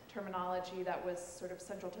participant terminology that was sort of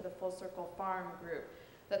central to the Full Circle Farm group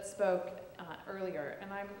that spoke earlier.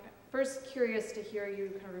 And I'm first curious to hear you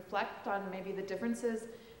kind of reflect on maybe the differences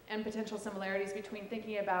and potential similarities between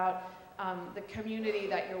thinking about the community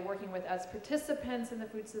that you're working with as participants in the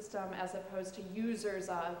food system as opposed to users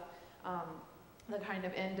of the kind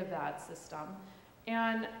of end of that system.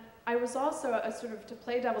 And I was also, sort of to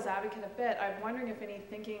play devil's advocate a bit, I'm wondering if any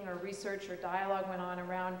thinking or research or dialogue went on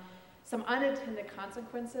around some unintended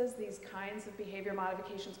consequences these kinds of behavior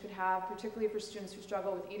modifications could have, particularly for students who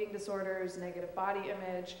struggle with eating disorders, negative body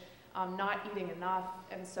image, not eating enough,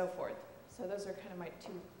 and so forth. So those are kind of my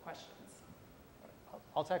two questions.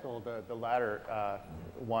 I'll tackle the latter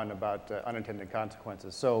one about unintended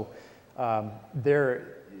consequences. So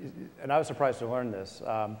and I was surprised to learn this,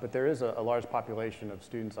 but there is a large population of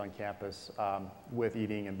students on campus with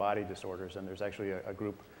eating and body disorders, and there's actually a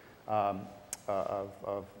group of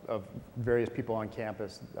various people on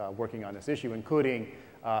campus working on this issue, including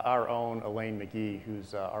our own Elaine McGee,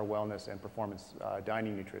 who's our wellness and performance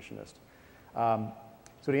dining nutritionist.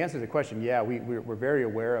 So to answer the question, yeah, we're very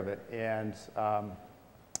aware of it, and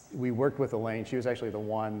we worked with Elaine. She was actually the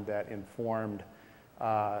one that informed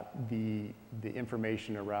the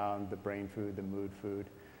information around the brain food, the mood food,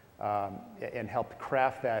 and helped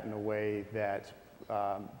craft that in a way that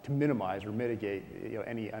to minimize or mitigate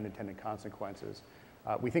any unintended consequences.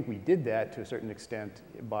 We think we did that to a certain extent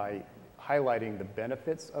by highlighting the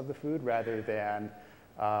benefits of the food rather than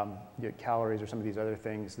calories or some of these other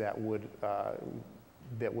things that would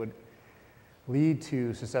lead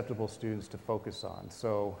to susceptible students to focus on.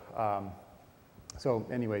 So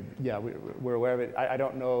anyway, yeah, we're aware of it. I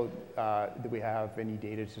don't know that we have any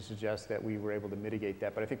data to suggest that we were able to mitigate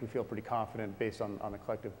that, but I think we feel pretty confident based on the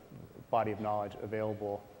collective body of knowledge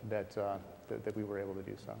available that we were able to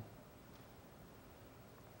do so.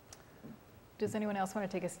 Does anyone else want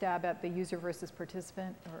to take a stab at the user versus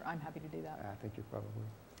participant? Or I'm happy to do that. I think you're probably.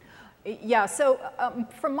 Yeah, so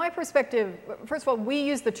from my perspective, first of all, we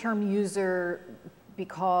use the term user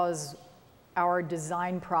because our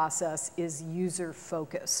design process is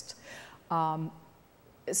user-focused.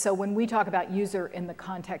 So when we talk about user in the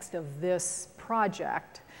context of this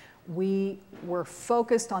project, we were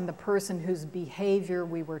focused on the person whose behavior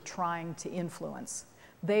we were trying to influence.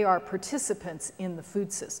 They are participants in the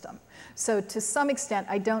food system. So to some extent,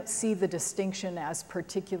 I don't see the distinction as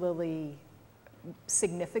particularly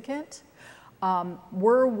significant.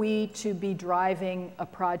 Were we to be driving a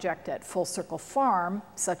project at Full Circle Farm,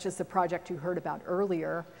 such as the project you heard about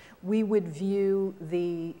earlier, we would view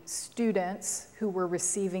the students who were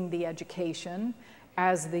receiving the education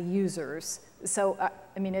as the users. So,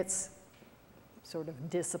 I mean, it's sort of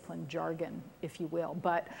discipline jargon, if you will,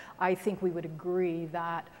 but I think we would agree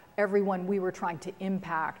that everyone we were trying to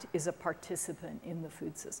impact is a participant in the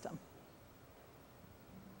food system.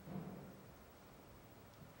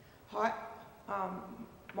 Hi.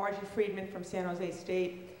 Margie Friedman from San Jose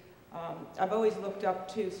State. I've always looked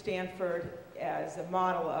up to Stanford as a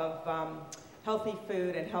model of healthy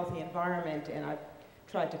food and healthy environment, and I've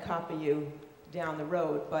tried to copy you down the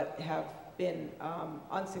road, but have been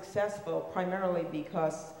unsuccessful primarily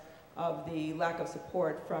because of the lack of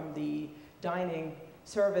support from the dining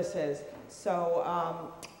services.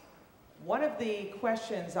 So one of the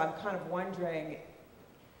questions I'm kind of wondering,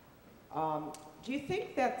 do you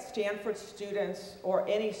think that Stanford students, or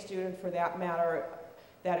any student for that matter,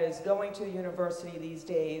 that is going to the university these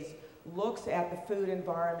days, looks at the food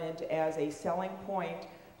environment as a selling point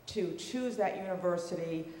to choose that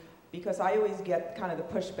university? Because I always get kind of the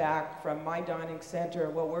pushback from my dining center,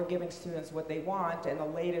 well, we're giving students what they want, and the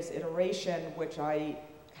latest iteration, which I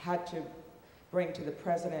had to bring to the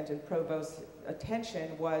president and provost's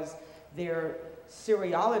attention, was their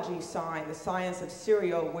cerealogy sign, the science of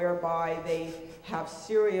cereal, whereby they have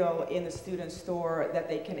cereal in the student store that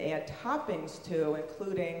they can add toppings to,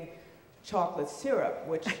 including chocolate syrup,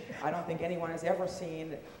 which I don't think anyone has ever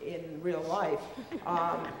seen in real life.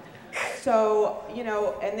 So, you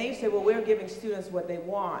know, and they say, well, we're giving students what they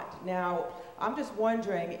want. Now, I'm just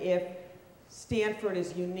wondering if Stanford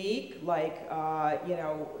is unique, like, you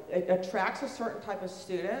know, it attracts a certain type of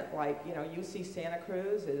student, like, you know, UC Santa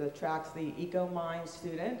Cruz, it attracts the eco-mind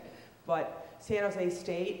student, but San Jose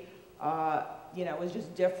State, you know, is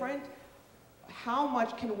just different. How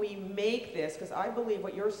much can we make this? Because I believe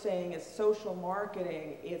what you're saying is social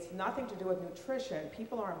marketing. It's nothing to do with nutrition.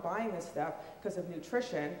 People aren't buying this stuff because of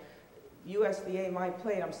nutrition. USDA, my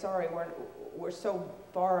plate, I'm sorry, we're so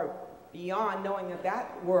far beyond knowing that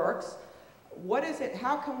that works. What is it,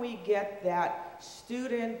 how can we get that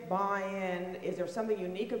student buy-in? Is there something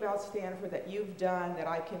unique about Stanford that you've done that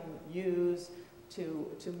I can use to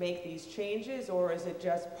make these changes, or is it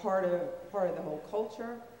just part of the whole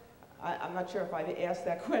culture? I'm not sure if I've asked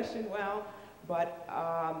that question well, but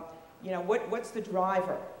you know, what's the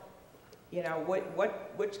driver? You know,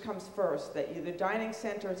 which comes first? That the dining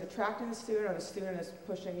center is attracting the student, or the student is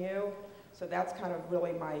pushing you? So that's kind of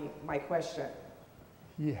really my question.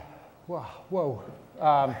 Yeah. Wow. Whoa.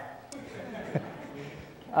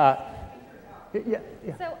 Yeah.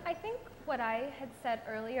 So I think what I had said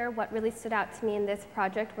earlier, what really stood out to me in this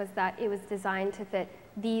project was that it was designed to fit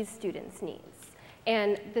these students' needs.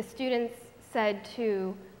 And the students said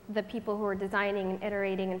to the people who were designing and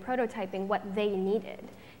iterating and prototyping what they needed.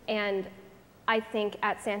 And I think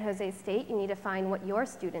at San Jose State, you need to find what your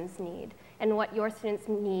students need. And what your students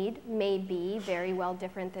need may be very well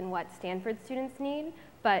different than what Stanford students need,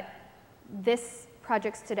 but this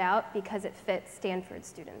project stood out because it fits Stanford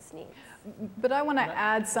students' needs. But I want to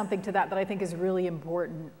add something to that I think is really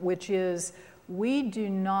important, which is we do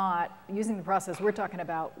not, using the process we're talking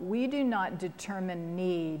about, we do not determine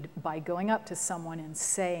need by going up to someone and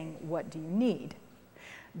saying, what do you need?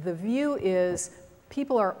 The view is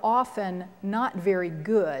people are often not very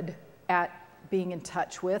good at being in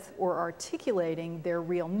touch with or articulating their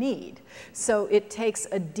real need. So it takes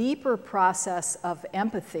a deeper process of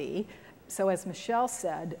empathy. So as Michelle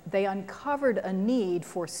said, they uncovered a need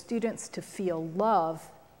for students to feel love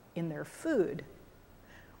in their food.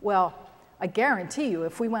 Well, I guarantee you,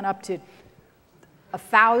 if we went up to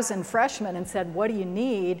 1,000 freshmen and said, what do you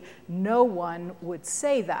need? No one would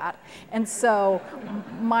say that. And so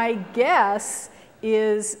my guess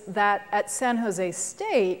is that at San Jose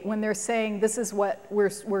State, when they're saying this is what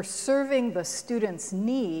we're serving the students'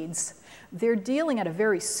 needs, they're dealing at a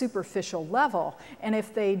very superficial level. And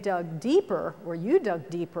if they dug deeper, or you dug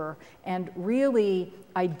deeper, and really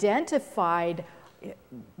identified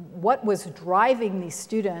what was driving these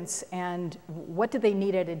students and what did they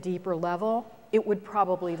need at a deeper level, it would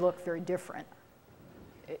probably look very different.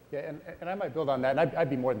 Yeah, and I might build on that, and I'd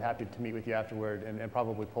be more than happy to meet with you afterward and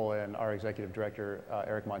probably pull in our executive director,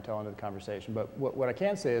 Eric Montel, into the conversation. But what I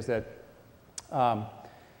can say is that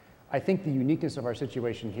I think the uniqueness of our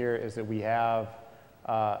situation here is that we have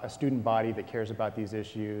a student body that cares about these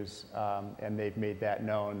issues, and they've made that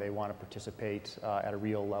known. They want to participate at a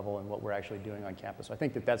real level in what we're actually doing on campus. So I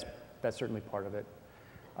think that that's certainly part of it.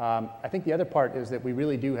 I think the other part is that we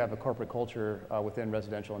really do have a corporate culture within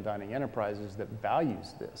residential and dining enterprises that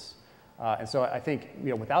values this. And so I think,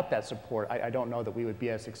 without that support, I don't know that we would be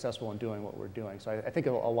as successful in doing what we're doing. So I think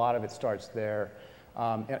a lot of it starts there.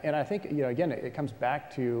 And I think, again, it comes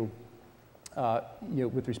back to,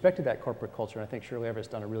 with respect to that corporate culture, and I think Shirley Everett's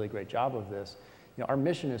done a really great job of this. Our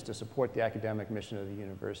mission is to support the academic mission of the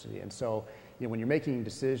university. And so, when you're making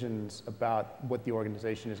decisions about what the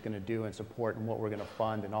organization is going to do and support and what we're going to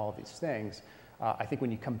fund and all of these things, I think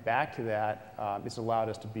when you come back to that, it's allowed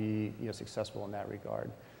us to be successful in that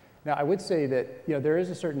regard. Now, I would say that there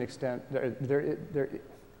is a certain extent,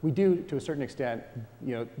 we do to a certain extent,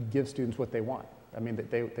 give students what they want. I mean,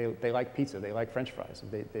 they like pizza, they like French fries,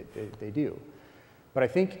 they do. But I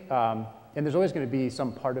think, and there's always going to be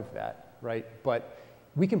some part of that, right? But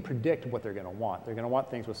we can predict what they're going to want. They're going to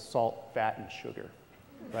want things with salt, fat, and sugar,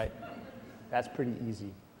 right? That's pretty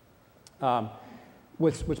easy.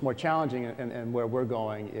 What's more challenging and where we're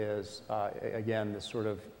going is, again, this sort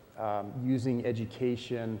of using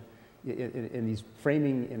education in these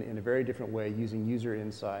framing in a very different way, using user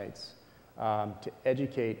insights to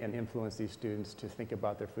educate and influence these students to think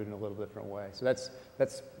about their food in a little different way. So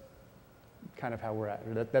that's kind of how we're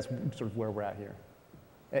at. That's sort of where we're at here.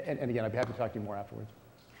 And again, I'd be happy to talk to you more afterwards.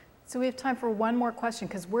 So we have time for one more question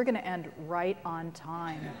because we're going to end right on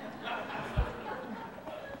time.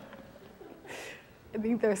 I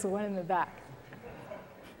think there's one in the back.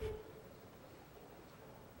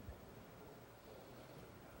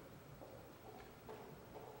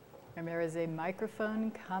 And there is a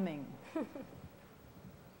microphone coming.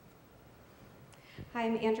 Hi,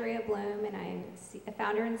 I'm Andrea Bloom, and I'm a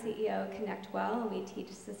founder and CEO of Connect Well, and we teach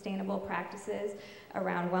sustainable practices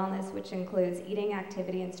around wellness, which includes eating,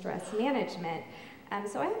 activity, and stress management.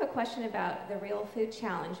 So I have a question about the Real Food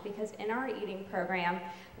Challenge, because in our eating program,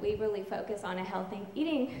 we really focus on a healthy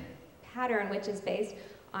eating pattern, which is based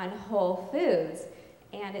on whole foods.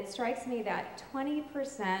 And it strikes me that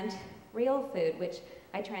 20% real food, which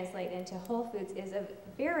I translate into whole foods, is a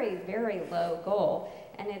very, very low goal,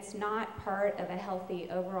 and it's not part of a healthy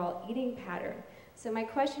overall eating pattern. So my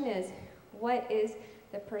question is, what is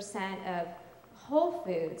the percent of whole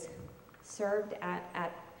foods served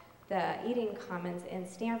at the eating commons in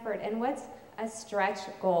Stanford, and what's a stretch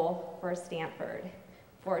goal for Stanford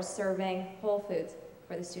for serving whole foods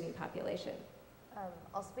for the student population?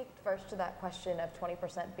 I'll speak first to that question of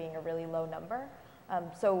 20% being a really low number.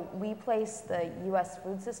 So we place the US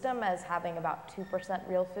food system as having about 2%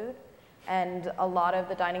 real food, and a lot of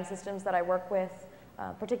the dining systems that I work with,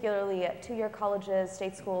 particularly at two-year colleges,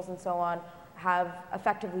 state schools, and so on, have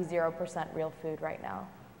effectively 0% real food right now,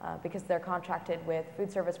 because they're contracted with food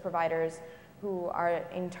service providers who are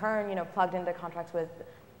in turn, plugged into contracts with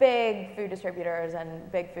big food distributors and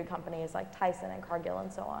big food companies like Tyson and Cargill and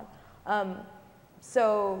so on.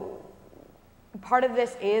 So part of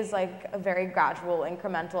this is like a very gradual,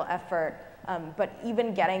 incremental effort, but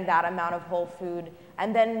even getting that amount of whole food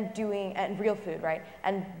and then and real food, right?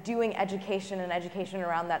 And doing education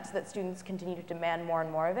around that so that students continue to demand more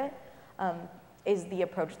and more of it is the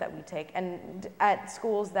approach that we take. And at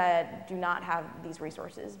schools that do not have these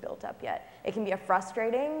resources built up yet, it can be a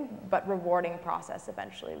frustrating but rewarding process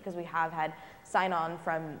eventually, because we have had sign-on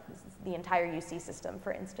from the entire UC system,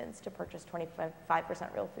 for instance, to purchase 25%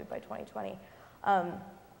 real food by 2020.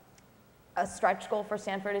 A stretch goal for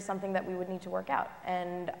Stanford is something that we would need to work out,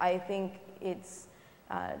 and I think it's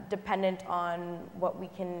dependent on what we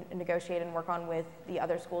can negotiate and work on with the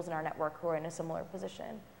other schools in our network who are in a similar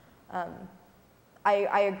position.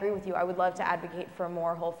 I agree with you. I would love to advocate for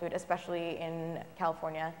more whole food, especially in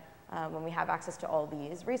California, when we have access to all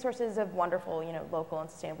these resources of wonderful, local and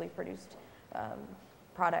sustainably produced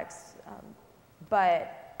products.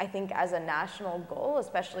 But I think as a national goal,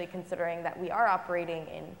 especially considering that we are operating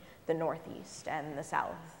in the Northeast and the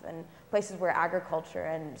South and places where agriculture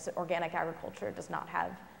and organic agriculture does not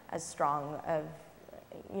have as strong of,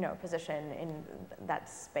 position in that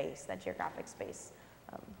space, that geographic space.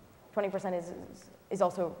 20% is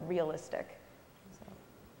also realistic.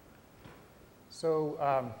 So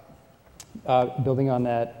building on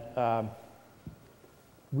that, part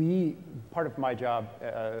of my job,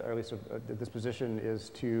 or at least this position,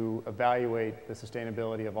 is to evaluate the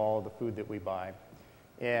sustainability of all the food that we buy.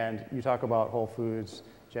 And you talk about whole foods,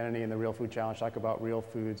 Jenny, and the Real Food Challenge talk about real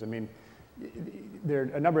foods. I mean, there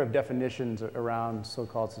are a number of definitions around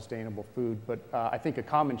so-called sustainable food, but I think a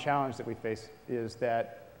common challenge that we face is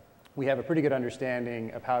that we have a pretty good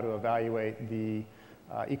understanding of how to evaluate the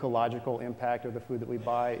ecological impact of the food that we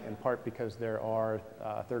buy, in part because there are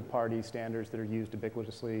third-party standards that are used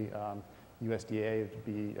ubiquitously. USDA would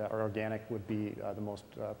be, or organic would be the most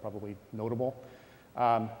probably notable.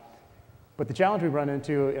 But the challenge we run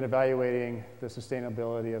into in evaluating the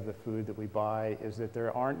sustainability of the food that we buy is that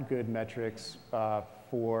there aren't good metrics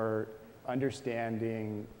for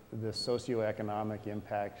understanding the socioeconomic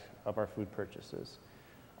impact of our food purchases.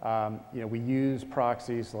 We use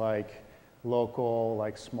proxies like local,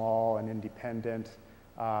 like small and independent,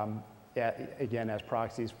 again, as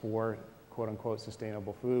proxies for quote-unquote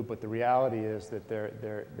sustainable food, but the reality is that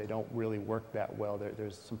they don't really work that well.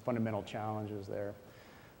 There's some fundamental challenges there.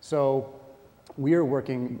 So we are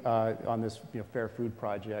working on this Fair Food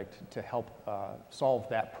Project to help solve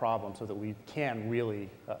that problem so that we can really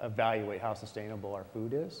evaluate how sustainable our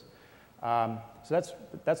food is. So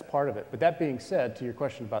that's part of it. But that being said, to your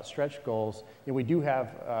question about stretch goals, we do have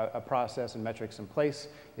a process and metrics in place.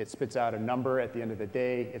 It spits out a number at the end of the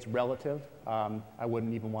day. It's relative. I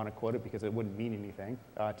wouldn't even want to quote it because it wouldn't mean anything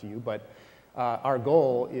to you. But our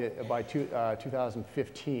goal by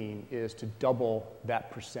 2015 is to double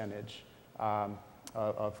that percentage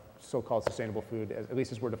of so-called sustainable food, at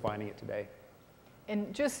least as we're defining it today.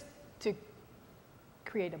 And just to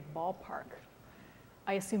create a ballpark,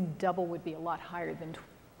 I assume double would be a lot higher than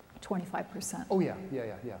 25%. Oh yeah,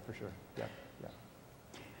 for sure, yeah.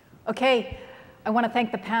 Okay, I want to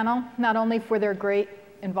thank the panel, not only for their great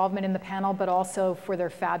involvement in the panel, but also for their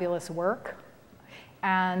fabulous work.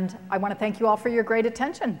 And I want to thank you all for your great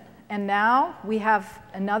attention. And now we have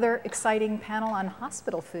another exciting panel on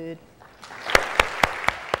hospital food.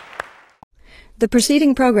 The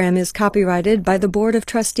preceding program is copyrighted by the Board of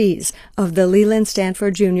Trustees of the Leland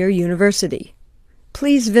Stanford Junior University.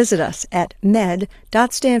 Please visit us at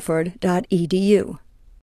med.stanford.edu.